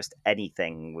have been just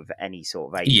anything with any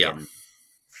sort of alien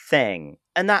thing,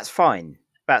 and that's fine.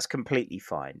 That's completely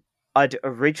fine. I'd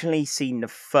originally seen the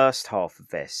first half of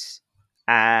this,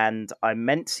 and I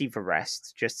meant to see the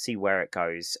rest, just to see where it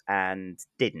goes, and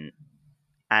didn't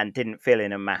feel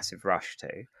in a massive rush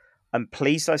to. I'm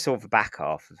pleased I saw the back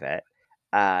half of it,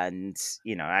 and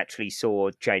actually saw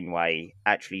Janeway,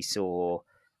 actually saw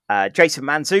Jason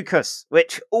Mantzoukas,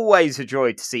 which always a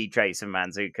joy to see Jason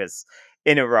Mantzoukas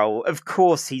in a role. Of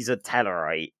course, he's a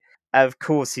Tellarite. Of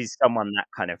course, he's someone that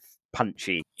kind of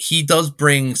punchy. He does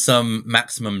bring some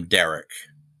maximum Derek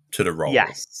to the role.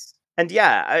 Yes. And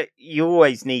yeah, you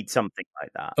always need something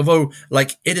like that. Although,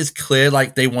 like, it is clear,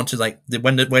 like, they wanted, like,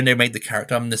 when they made the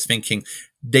character, I'm just thinking,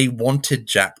 they wanted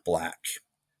Jack Black.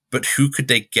 But who could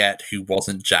they get who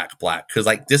wasn't Jack Black? Because,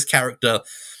 like, this character,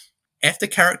 if the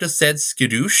character said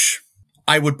skadoosh,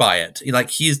 I would buy it. Like,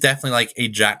 he's definitely, like, a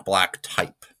Jack Black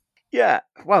type. Yeah,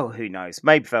 well, who knows?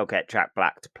 Maybe they'll get Jack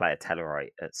Black to play a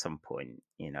Tellarite at some point.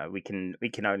 We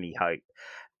can only hope.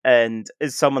 And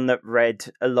as someone that read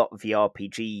a lot of the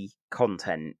RPG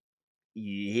content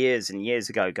years and years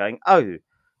ago, going, oh,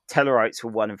 Tellarites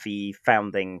were one of the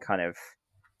founding kind of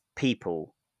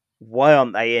people. Why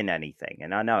aren't they in anything?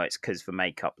 And I know it's because the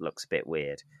makeup looks a bit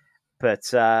weird,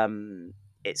 but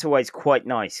it's always quite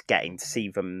nice getting to see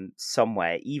them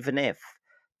somewhere, even if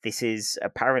this is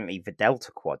apparently the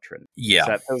Delta Quadrant. Yeah.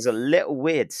 So it feels a little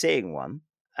weird seeing one.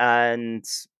 And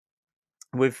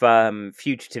with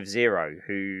Fugitive Zero,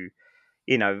 who,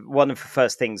 one of the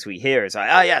first things we hear is like,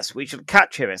 oh yes, we should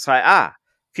catch him. It's like,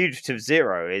 Fugitive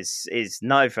Zero is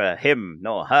neither him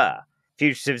nor her.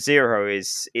 Fugitive Zero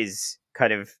is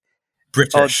kind of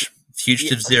British.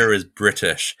 Fugitive Zero is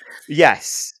British.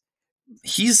 Yes.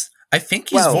 I think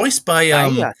he's voiced by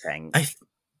I think.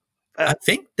 I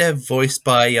think they're voiced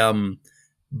by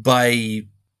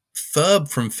Ferb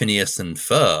from Phineas and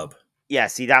Ferb. Yeah,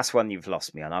 see, that's one you've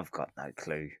lost me on. I've got no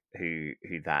clue who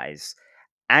that is.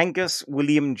 Angus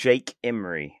William Jake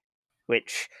Emery,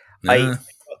 which Uh,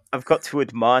 I've got to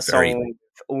admire Very. someone with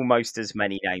almost as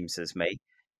many names as me.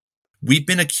 We've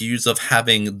been accused of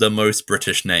having the most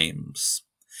British names.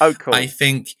 Oh, cool. I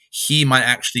think he might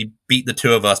actually beat the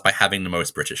two of us by having the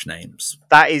most British names.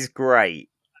 That is great.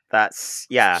 That's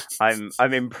I'm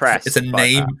impressed. It's a by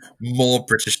name more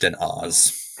British than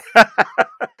ours. that.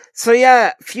 So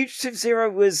yeah, Fugitive Zero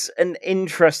was an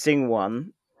interesting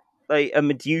one. Like a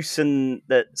Medusan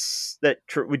that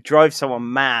would drive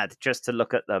someone mad just to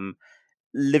look at them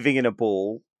living in a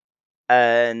ball,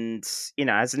 and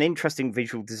has an interesting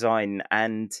visual design,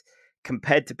 and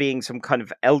compared to being some kind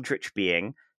of eldritch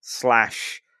being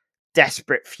 /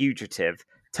 desperate fugitive,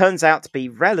 turns out to be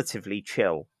relatively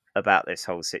chill about this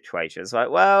whole situation. It's like,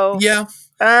 well, Yeah.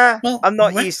 Well, I'm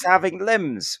not used to having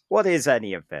limbs. What is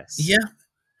any of this? Yeah.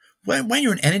 When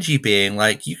you're an energy being,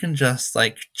 like, you can just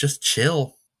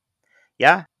chill.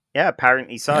 Yeah,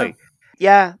 apparently so.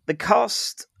 Yeah, the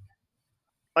cast,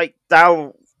 like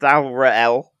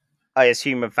Dalrael, I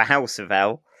assume of the House of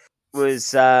El,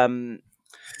 was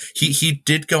He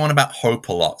did go on about hope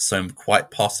a lot, so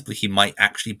quite possibly he might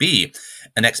actually be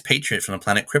an expatriate from the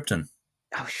planet Krypton.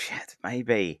 oh shit,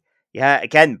 maybe. Yeah,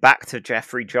 again, back to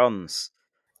Jeffrey Johns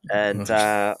and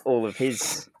all of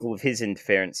his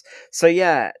interference. So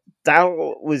yeah,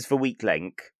 Dal was the weak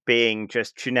link, being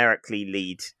just generically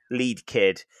lead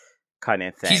kid kind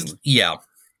of thing.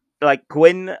 Like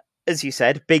Gwyn, as you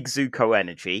said, big Zuko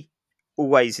energy.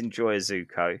 Always enjoy a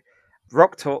Zuko.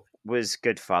 Rock Talk was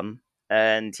good fun.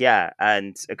 And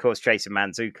and of course Jason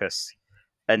Mantzoukas.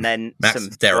 And then Max some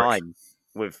Derek. slime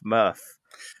with Murph.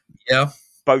 Yeah.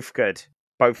 Both good.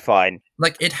 Both fine.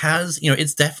 Like, it has,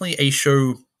 it's definitely a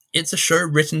show. It's a show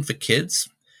written for kids.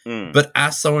 But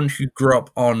as someone who grew up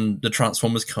on the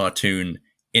Transformers cartoon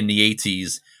in the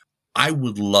 80s, I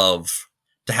would love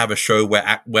to have a show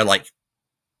where like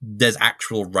there's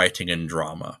actual writing and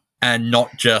drama, and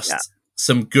not just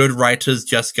some good writers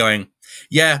just going,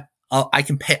 yeah, I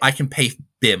can pay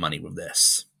beer money with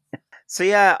this. So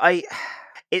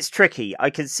it's tricky.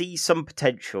 I can see some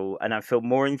potential, and I feel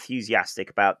more enthusiastic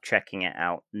about checking it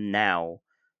out now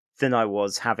than I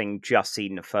was having just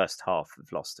seen the first half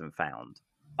of Lost and Found.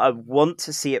 I want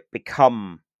to see it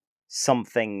become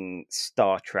something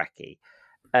Star Trekky.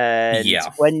 And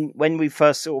when we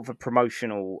first saw the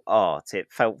promotional art, it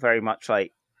felt very much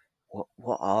like,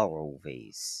 what are all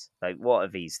these? Like, what are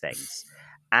these things?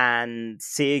 And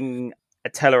seeing a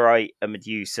Tellarite, a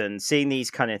Medusan, seeing these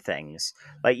kind of things,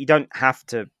 like, you don't have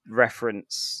to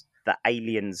reference the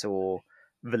aliens or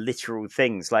the literal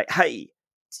things. Like, hey,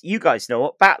 you guys know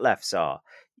what Batleths are.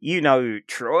 You know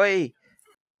Troy.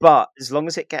 But as long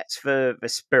as it gets the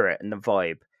spirit and the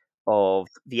vibe of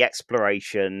the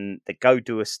exploration, the go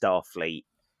do a Starfleet,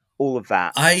 all of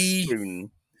that,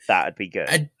 soon that'd be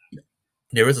good.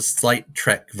 There is a slight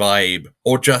Trek vibe,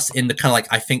 or just in the kind of like,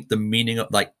 I think the meaning of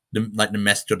the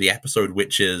message of the episode,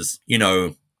 which is,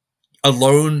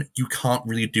 alone you can't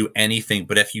really do anything,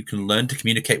 but if you can learn to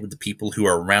communicate with the people who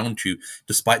are around you,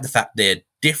 despite the fact they're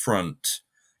different,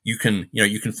 you can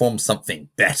form something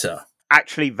better.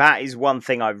 Actually, that is one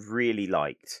thing I've really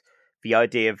liked. The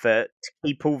idea that to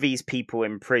keep all these people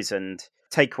imprisoned,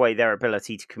 take away their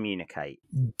ability to communicate.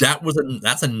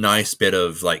 That's a nice bit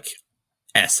of like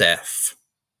SF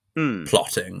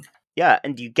plotting. Yeah,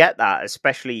 and you get that,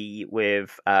 especially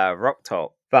with Rock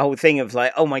Top. The whole thing of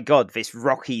like, oh my god, this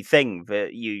rocky thing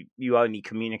that you only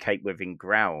communicate with in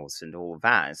growls and all of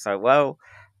that. It's like, well,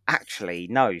 actually,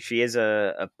 no, she is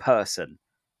a person.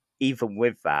 Even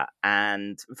with that,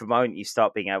 and the moment you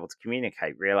start being able to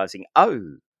communicate, realizing,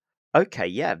 oh, okay,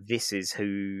 yeah, this is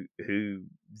who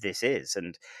this is,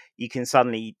 and you can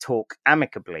suddenly talk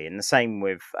amicably. And the same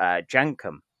with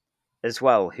Jankum as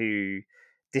well, who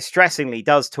distressingly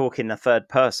does talk in the third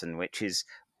person, which is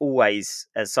always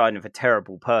a sign of a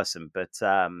terrible person. But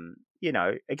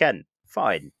again,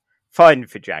 fine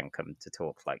for Jankum to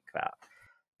talk like that,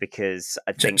 because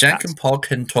I think Jankum Pog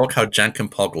can talk how Jankum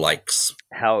Pog likes.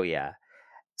 Hell yeah.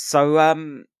 So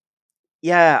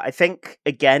I think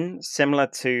again, similar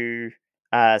to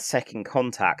Second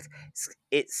Contact,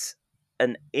 it's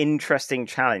an interesting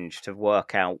challenge to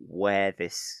work out where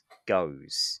this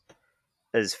goes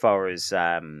as far as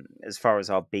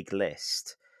our big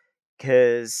list,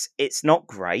 because it's not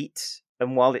great,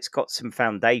 and while it's got some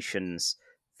foundations,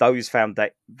 those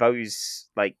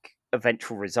like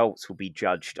eventual results will be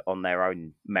judged on their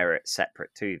own merit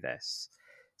separate to this.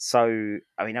 So,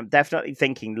 I mean, I'm definitely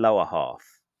thinking lower half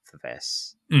for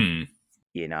this. Mm.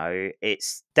 You know,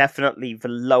 it's definitely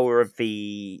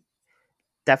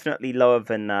definitely lower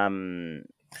than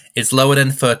It's lower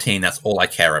than 13. That's all I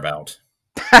care about.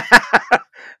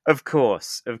 Of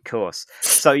course.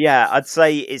 So yeah, I'd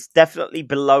say it's definitely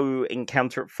below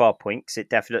Encounter at Farpoint, because it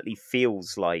definitely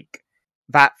feels like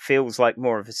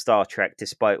more of a Star Trek,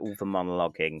 despite all the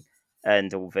monologuing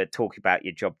and all the talk about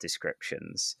your job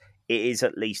descriptions. It is,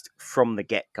 at least from the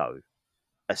get go,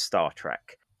 a Star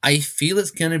Trek. I feel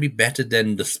it's going to be better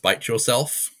than Despite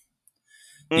Yourself,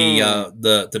 Mm,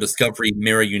 the Discovery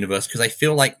Mirror universe, because I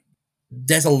feel like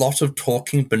there's a lot of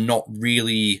talking, but not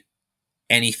really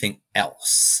anything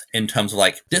else in terms of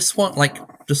like this one. Like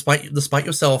Despite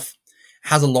Yourself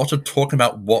has a lot of talking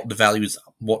about what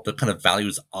the kind of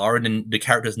values are, and then the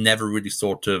characters never really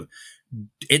sort of.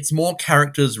 It's more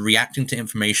characters reacting to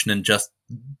information and just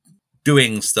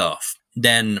doing stuff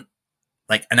than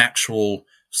like an actual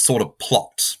sort of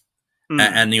plot.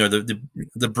 And you know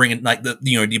the bringing like the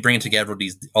you bring together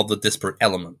all the disparate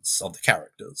elements of the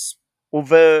characters. Well,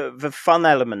 the fun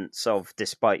elements of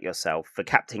Despite Yourself, the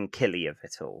Captain Killy of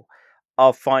it all,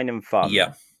 are fine and fun.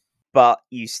 Yeah, But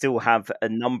you still have a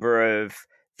number of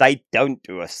they don't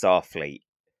do a Starfleet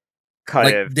kind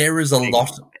like of there is a thing.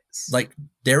 lot, like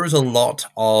there is a lot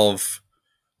of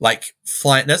like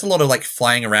flying. There's a lot of like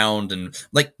flying around, and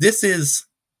like this is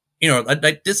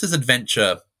like this is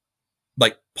adventure,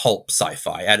 like pulp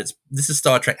sci-fi at its. This is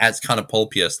Star Trek at its kind of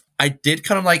pulpiest. I did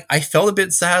kind of like. I felt a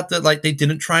bit sad that like they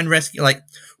didn't try and rescue. Like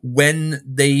when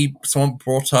someone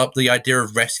brought up the idea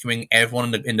of rescuing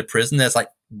everyone in the prison. There's like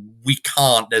we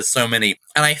can't. There's so many,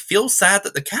 and I feel sad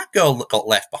that the cat girl got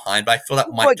left behind. But I feel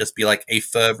that might just be like a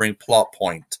furthering plot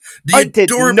point. I The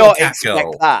did adorable not cat expect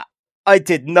girl. that. I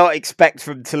did not expect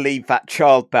them to leave that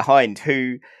child behind.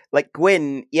 Who, like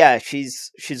Gwyn, yeah,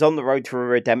 she's on the road to a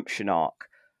redemption arc,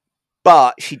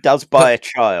 but she does buy a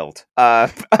child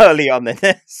early on in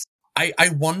this.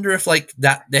 I wonder if like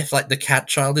that if like the cat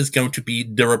child is going to be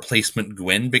the replacement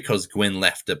Gwyn because Gwyn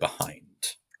left it behind.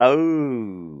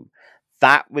 Oh,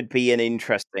 that would be an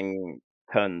interesting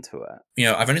turn to it. You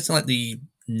know, I've only seen like the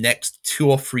next 2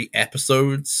 or 3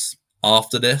 episodes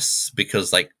after this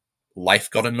because like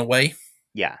life got in the way.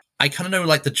 Yeah. I kind of know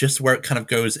like the gist where it kind of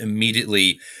goes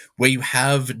immediately, where you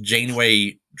have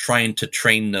Janeway trying to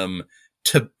train them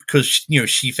because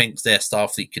she thinks they're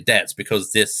Starfleet cadets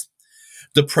because the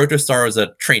Protostar is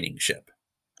a training ship.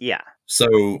 Yeah.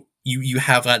 So you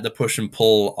have like the push and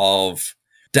pull of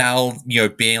Dal,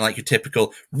 being like your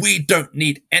typical, we don't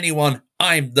need anyone,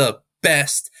 I'm the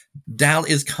best. Dal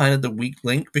is kind of the weak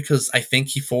link because I think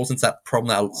he falls into that problem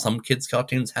that some kids'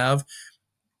 cartoons have,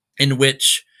 in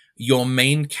which your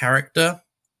main character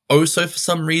also for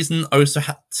some reason also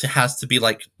has to be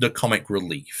like the comic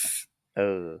relief.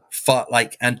 And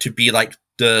to be like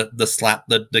the slap,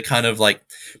 the kind of like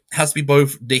has to be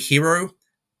both the hero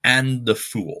and the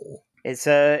fool. It's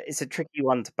a tricky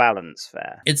one to balance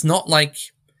there. It's not like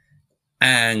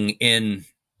Aang in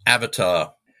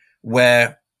Avatar,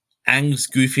 where Aang's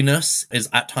goofiness is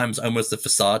at times almost a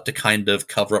facade to kind of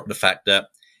cover up the fact that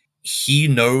he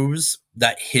knows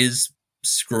that his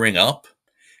screwing up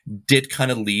did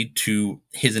kind of lead to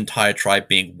his entire tribe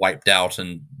being wiped out,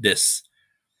 and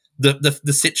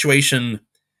the situation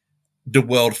the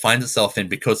world finds itself in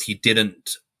because he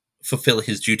didn't fulfill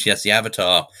his duty as the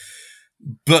Avatar.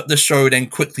 But the show then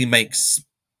quickly makes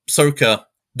Sokka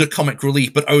the comic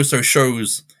relief, but also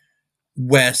shows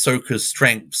where Sokka's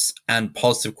strengths and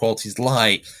positive qualities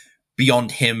lie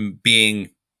beyond him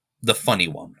being the funny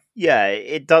one. Yeah,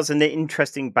 it does an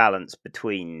interesting balance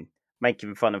between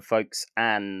making fun of folks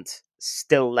and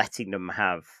still letting them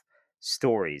have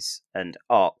stories and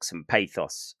arcs and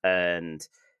pathos and,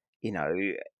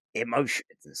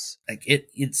 emotions. Like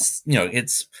it's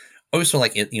also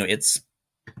like it's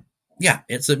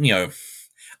a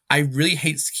I really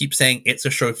hate to keep saying it's a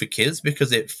show for kids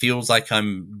because it feels like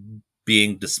I'm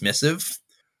being dismissive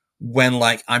when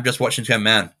like I'm just watching to go,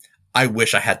 man, I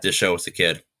wish I had this show as a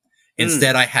kid.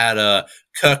 Instead, I had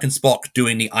Kirk and Spock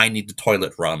doing the I need the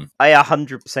toilet run. I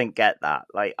 100% get that.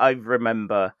 Like, I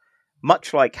remember,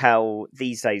 much like how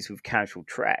these days with Casual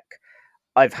Trek,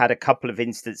 I've had a couple of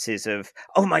instances of,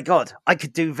 oh my god, I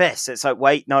could do this. It's like,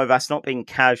 wait, no, that's not being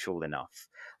casual enough.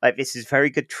 Like, this is very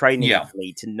good training for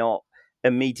me to not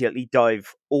immediately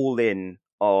dive all in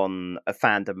on a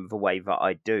fandom the way that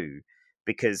I do,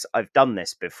 because I've done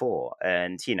this before.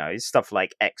 And, stuff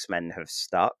like X-Men have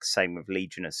stuck, same with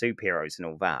Legion of Superheroes and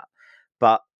all that.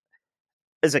 But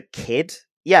as a kid,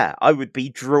 yeah, I would be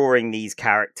drawing these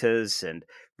characters and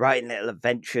writing little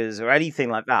adventures or anything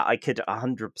like that. I could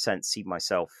 100% see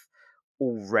myself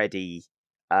already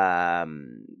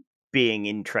being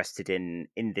interested in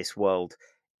this world,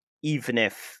 even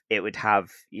if it would have,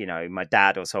 my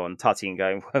dad or so on tutting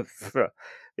going, well,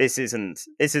 this isn't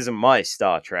my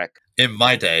Star Trek. In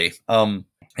my day, it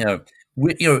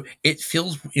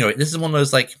feels, this is one of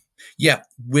those, like, yeah,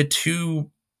 we're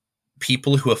two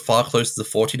people who are far closer to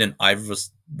 40 than either of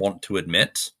us want to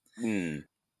admit.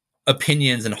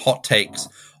 Opinions and hot takes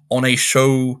on a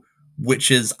show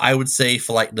which is, I would say,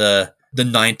 for like the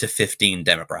 9 to 15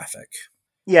 demographic.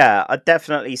 Yeah, I'd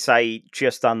definitely say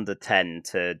just under 10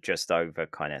 to just over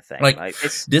kind of thing. Like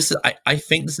it's... this, I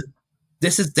think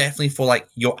this is definitely for like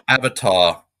your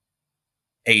Avatar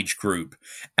age group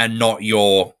and not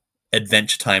your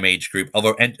Adventure Time age group.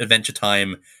 Although Adventure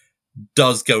Time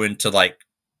does go into like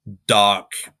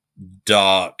dark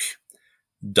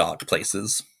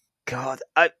places. God,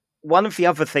 one of the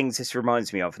other things this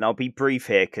reminds me of, and I'll be brief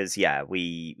here because, yeah,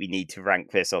 we need to rank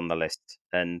this on the list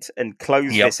and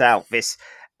close this out. This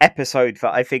episode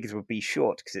that I figured would be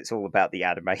short because it's all about the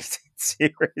animated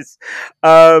series.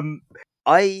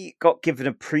 I got given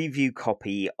a preview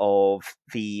copy of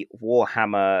the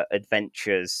Warhammer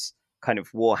Adventures, kind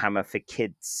of Warhammer for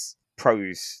Kids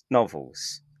prose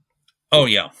novels. Oh,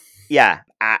 yeah. Yeah,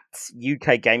 at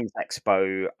UK Games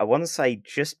Expo, I want to say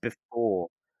just before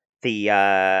the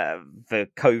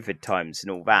COVID times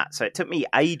and all that. So it took me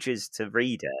ages to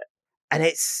read it. And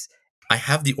I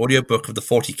have the audiobook of the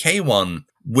 40K one,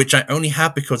 which I only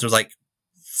have because it was like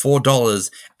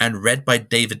 $4 and read by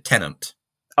David Tennant.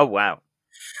 Oh, wow.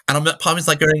 And I'm part of me's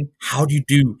like going, how do you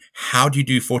do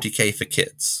 40K for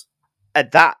kids?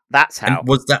 That's how. And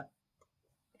was that?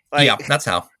 Like, yeah, that's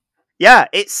how. Yeah,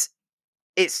 it's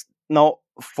not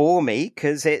for me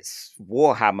because it's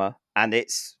Warhammer and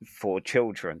it's for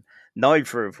children.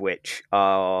 Neither of which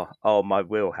are my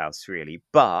wheelhouse, really.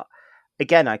 But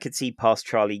again, I could see past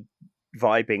Charlie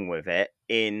vibing with it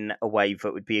in a way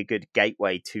that would be a good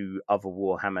gateway to other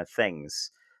Warhammer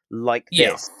things, like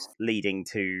this, leading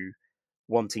to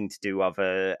wanting to do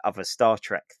other Star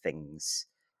Trek things.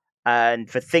 And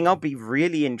the thing I'll be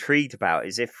really intrigued about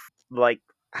is if, like,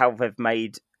 how they've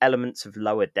made elements of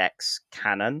Lower Decks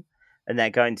canon, and they're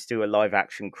going to do a live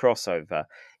action crossover,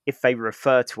 if they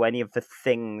refer to any of the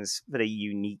things that are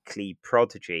uniquely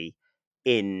Prodigy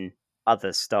in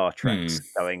other Star Treks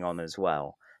going on as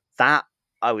well. That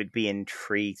I would be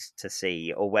intrigued to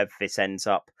see, or whether this ends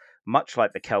up much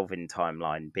like the Kelvin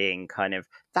timeline, being kind of,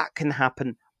 that can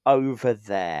happen over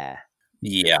there.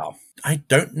 Yeah. I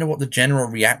don't know what the general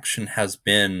reaction has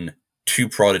been to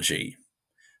Prodigy.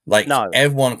 Like,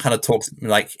 everyone kind of talks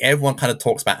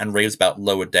about and raves about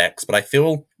Lower Decks, but I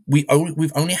feel we've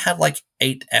only had like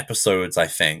 8 episodes, I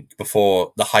think,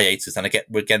 before the hiatus, and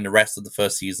we're getting the rest of the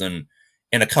first season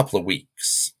in a couple of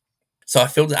weeks. So I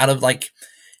feel that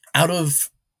out of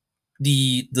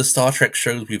the Star Trek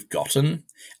shows we've gotten,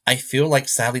 I feel like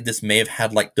sadly this may have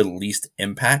had like the least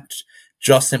impact,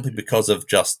 just simply because of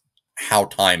just how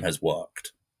time has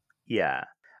worked. Yeah.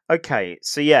 Okay,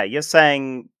 so yeah, you're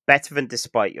saying better than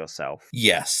Despite Yourself.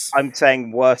 Yes. I'm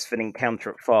saying worse than Encounter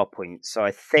at Farpoint, so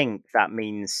I think that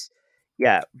means,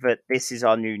 yeah, that this is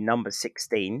our new number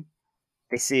 16.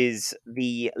 This is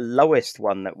the lowest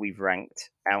one that we've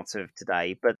ranked out of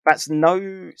today, but that's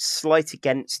no slight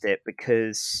against it,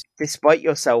 because Despite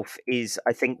Yourself is,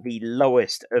 I think, the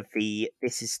lowest of the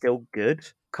this is still good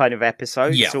kind of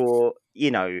episodes, or,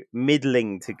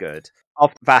 middling to good.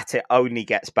 After that, it only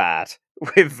gets bad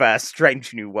with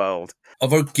Strange New World.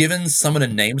 Although, given some of the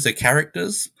names of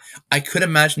characters, I could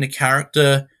imagine a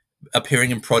character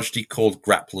appearing in Prodigy called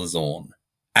Grappler Zorn,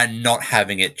 and not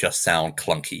having it just sound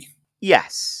clunky.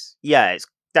 Yes. Yeah, it's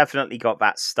definitely got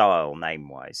that style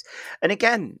name-wise. And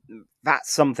again,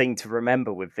 that's something to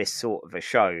remember with this sort of a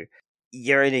show.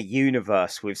 You're in a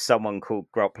universe with someone called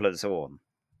Grappler Zorn.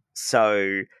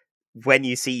 So when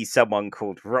you see someone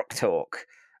called Rock Talk,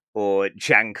 or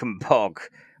Jank and Pog,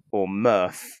 or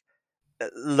Murph,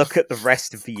 look at the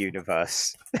rest of the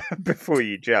universe before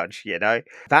you judge,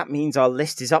 That means our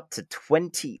list is up to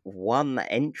 21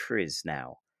 entries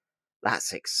now.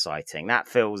 That's exciting. That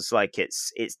feels like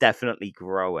it's definitely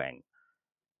growing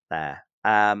there.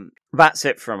 That's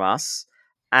it from us.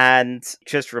 And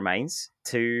just remains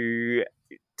to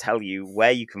tell you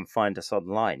where you can find us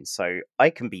online. So I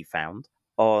can be found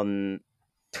on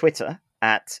Twitter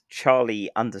at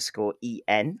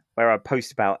Charlie_EN, where I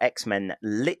post about X-Men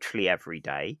literally every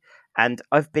day. And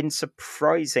I've been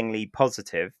surprisingly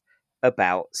positive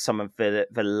about some of the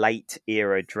late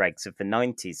era dregs of the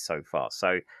 90s so far.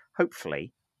 So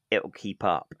hopefully it'll keep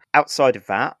up. Outside of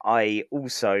that, I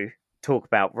also talk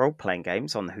about role-playing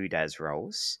games on Who Dares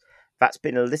Rolls. That's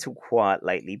been a little quiet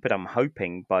lately, but I'm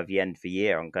hoping by the end of the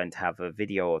year I'm going to have a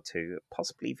video or two,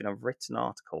 possibly even a written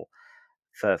article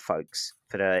for folks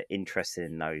that are interested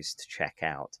in those to check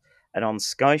out. And on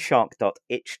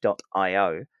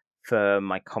skyshark.itch.io for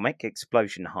my comic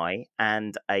Explosion High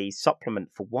and a supplement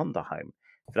for Wander Home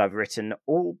that I've written,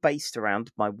 all based around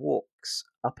my walks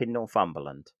up in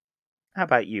Northumberland. How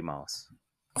about you, Mars?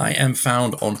 I am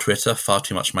found on Twitter, far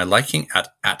too much my liking, at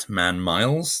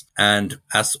 @manmiles. And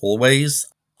as always,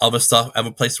 other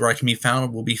places where I can be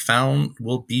found will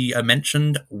be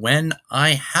mentioned when I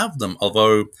have them.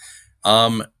 Although,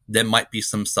 there might be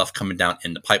some stuff coming down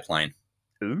in the pipeline.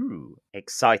 Ooh,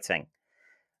 exciting.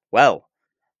 Well,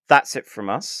 that's it from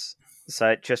us. So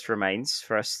it just remains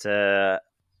for us to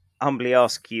humbly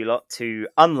ask you lot to,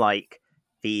 unlike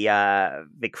the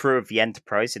crew of the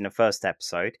Enterprise in the first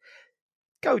episode,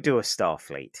 go do a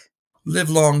Starfleet. Live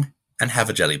long and have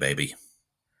a jelly baby.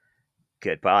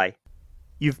 Goodbye.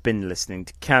 You've been listening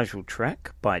to Casual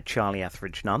Trek by Charlie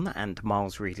Etheridge Nunn and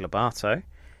Miles Reed Lobato.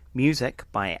 Music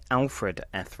by Alfred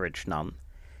Etheridge Nunn.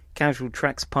 Casual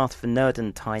Trek's part of the Nerd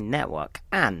and Tie network,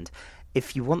 and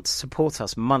if you want to support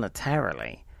us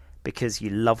monetarily because you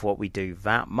love what we do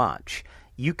that much,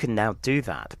 you can now do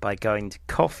that by going to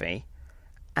Ko-fi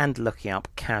and looking up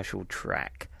Casual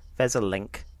Trek. There's a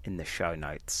link in the show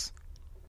notes.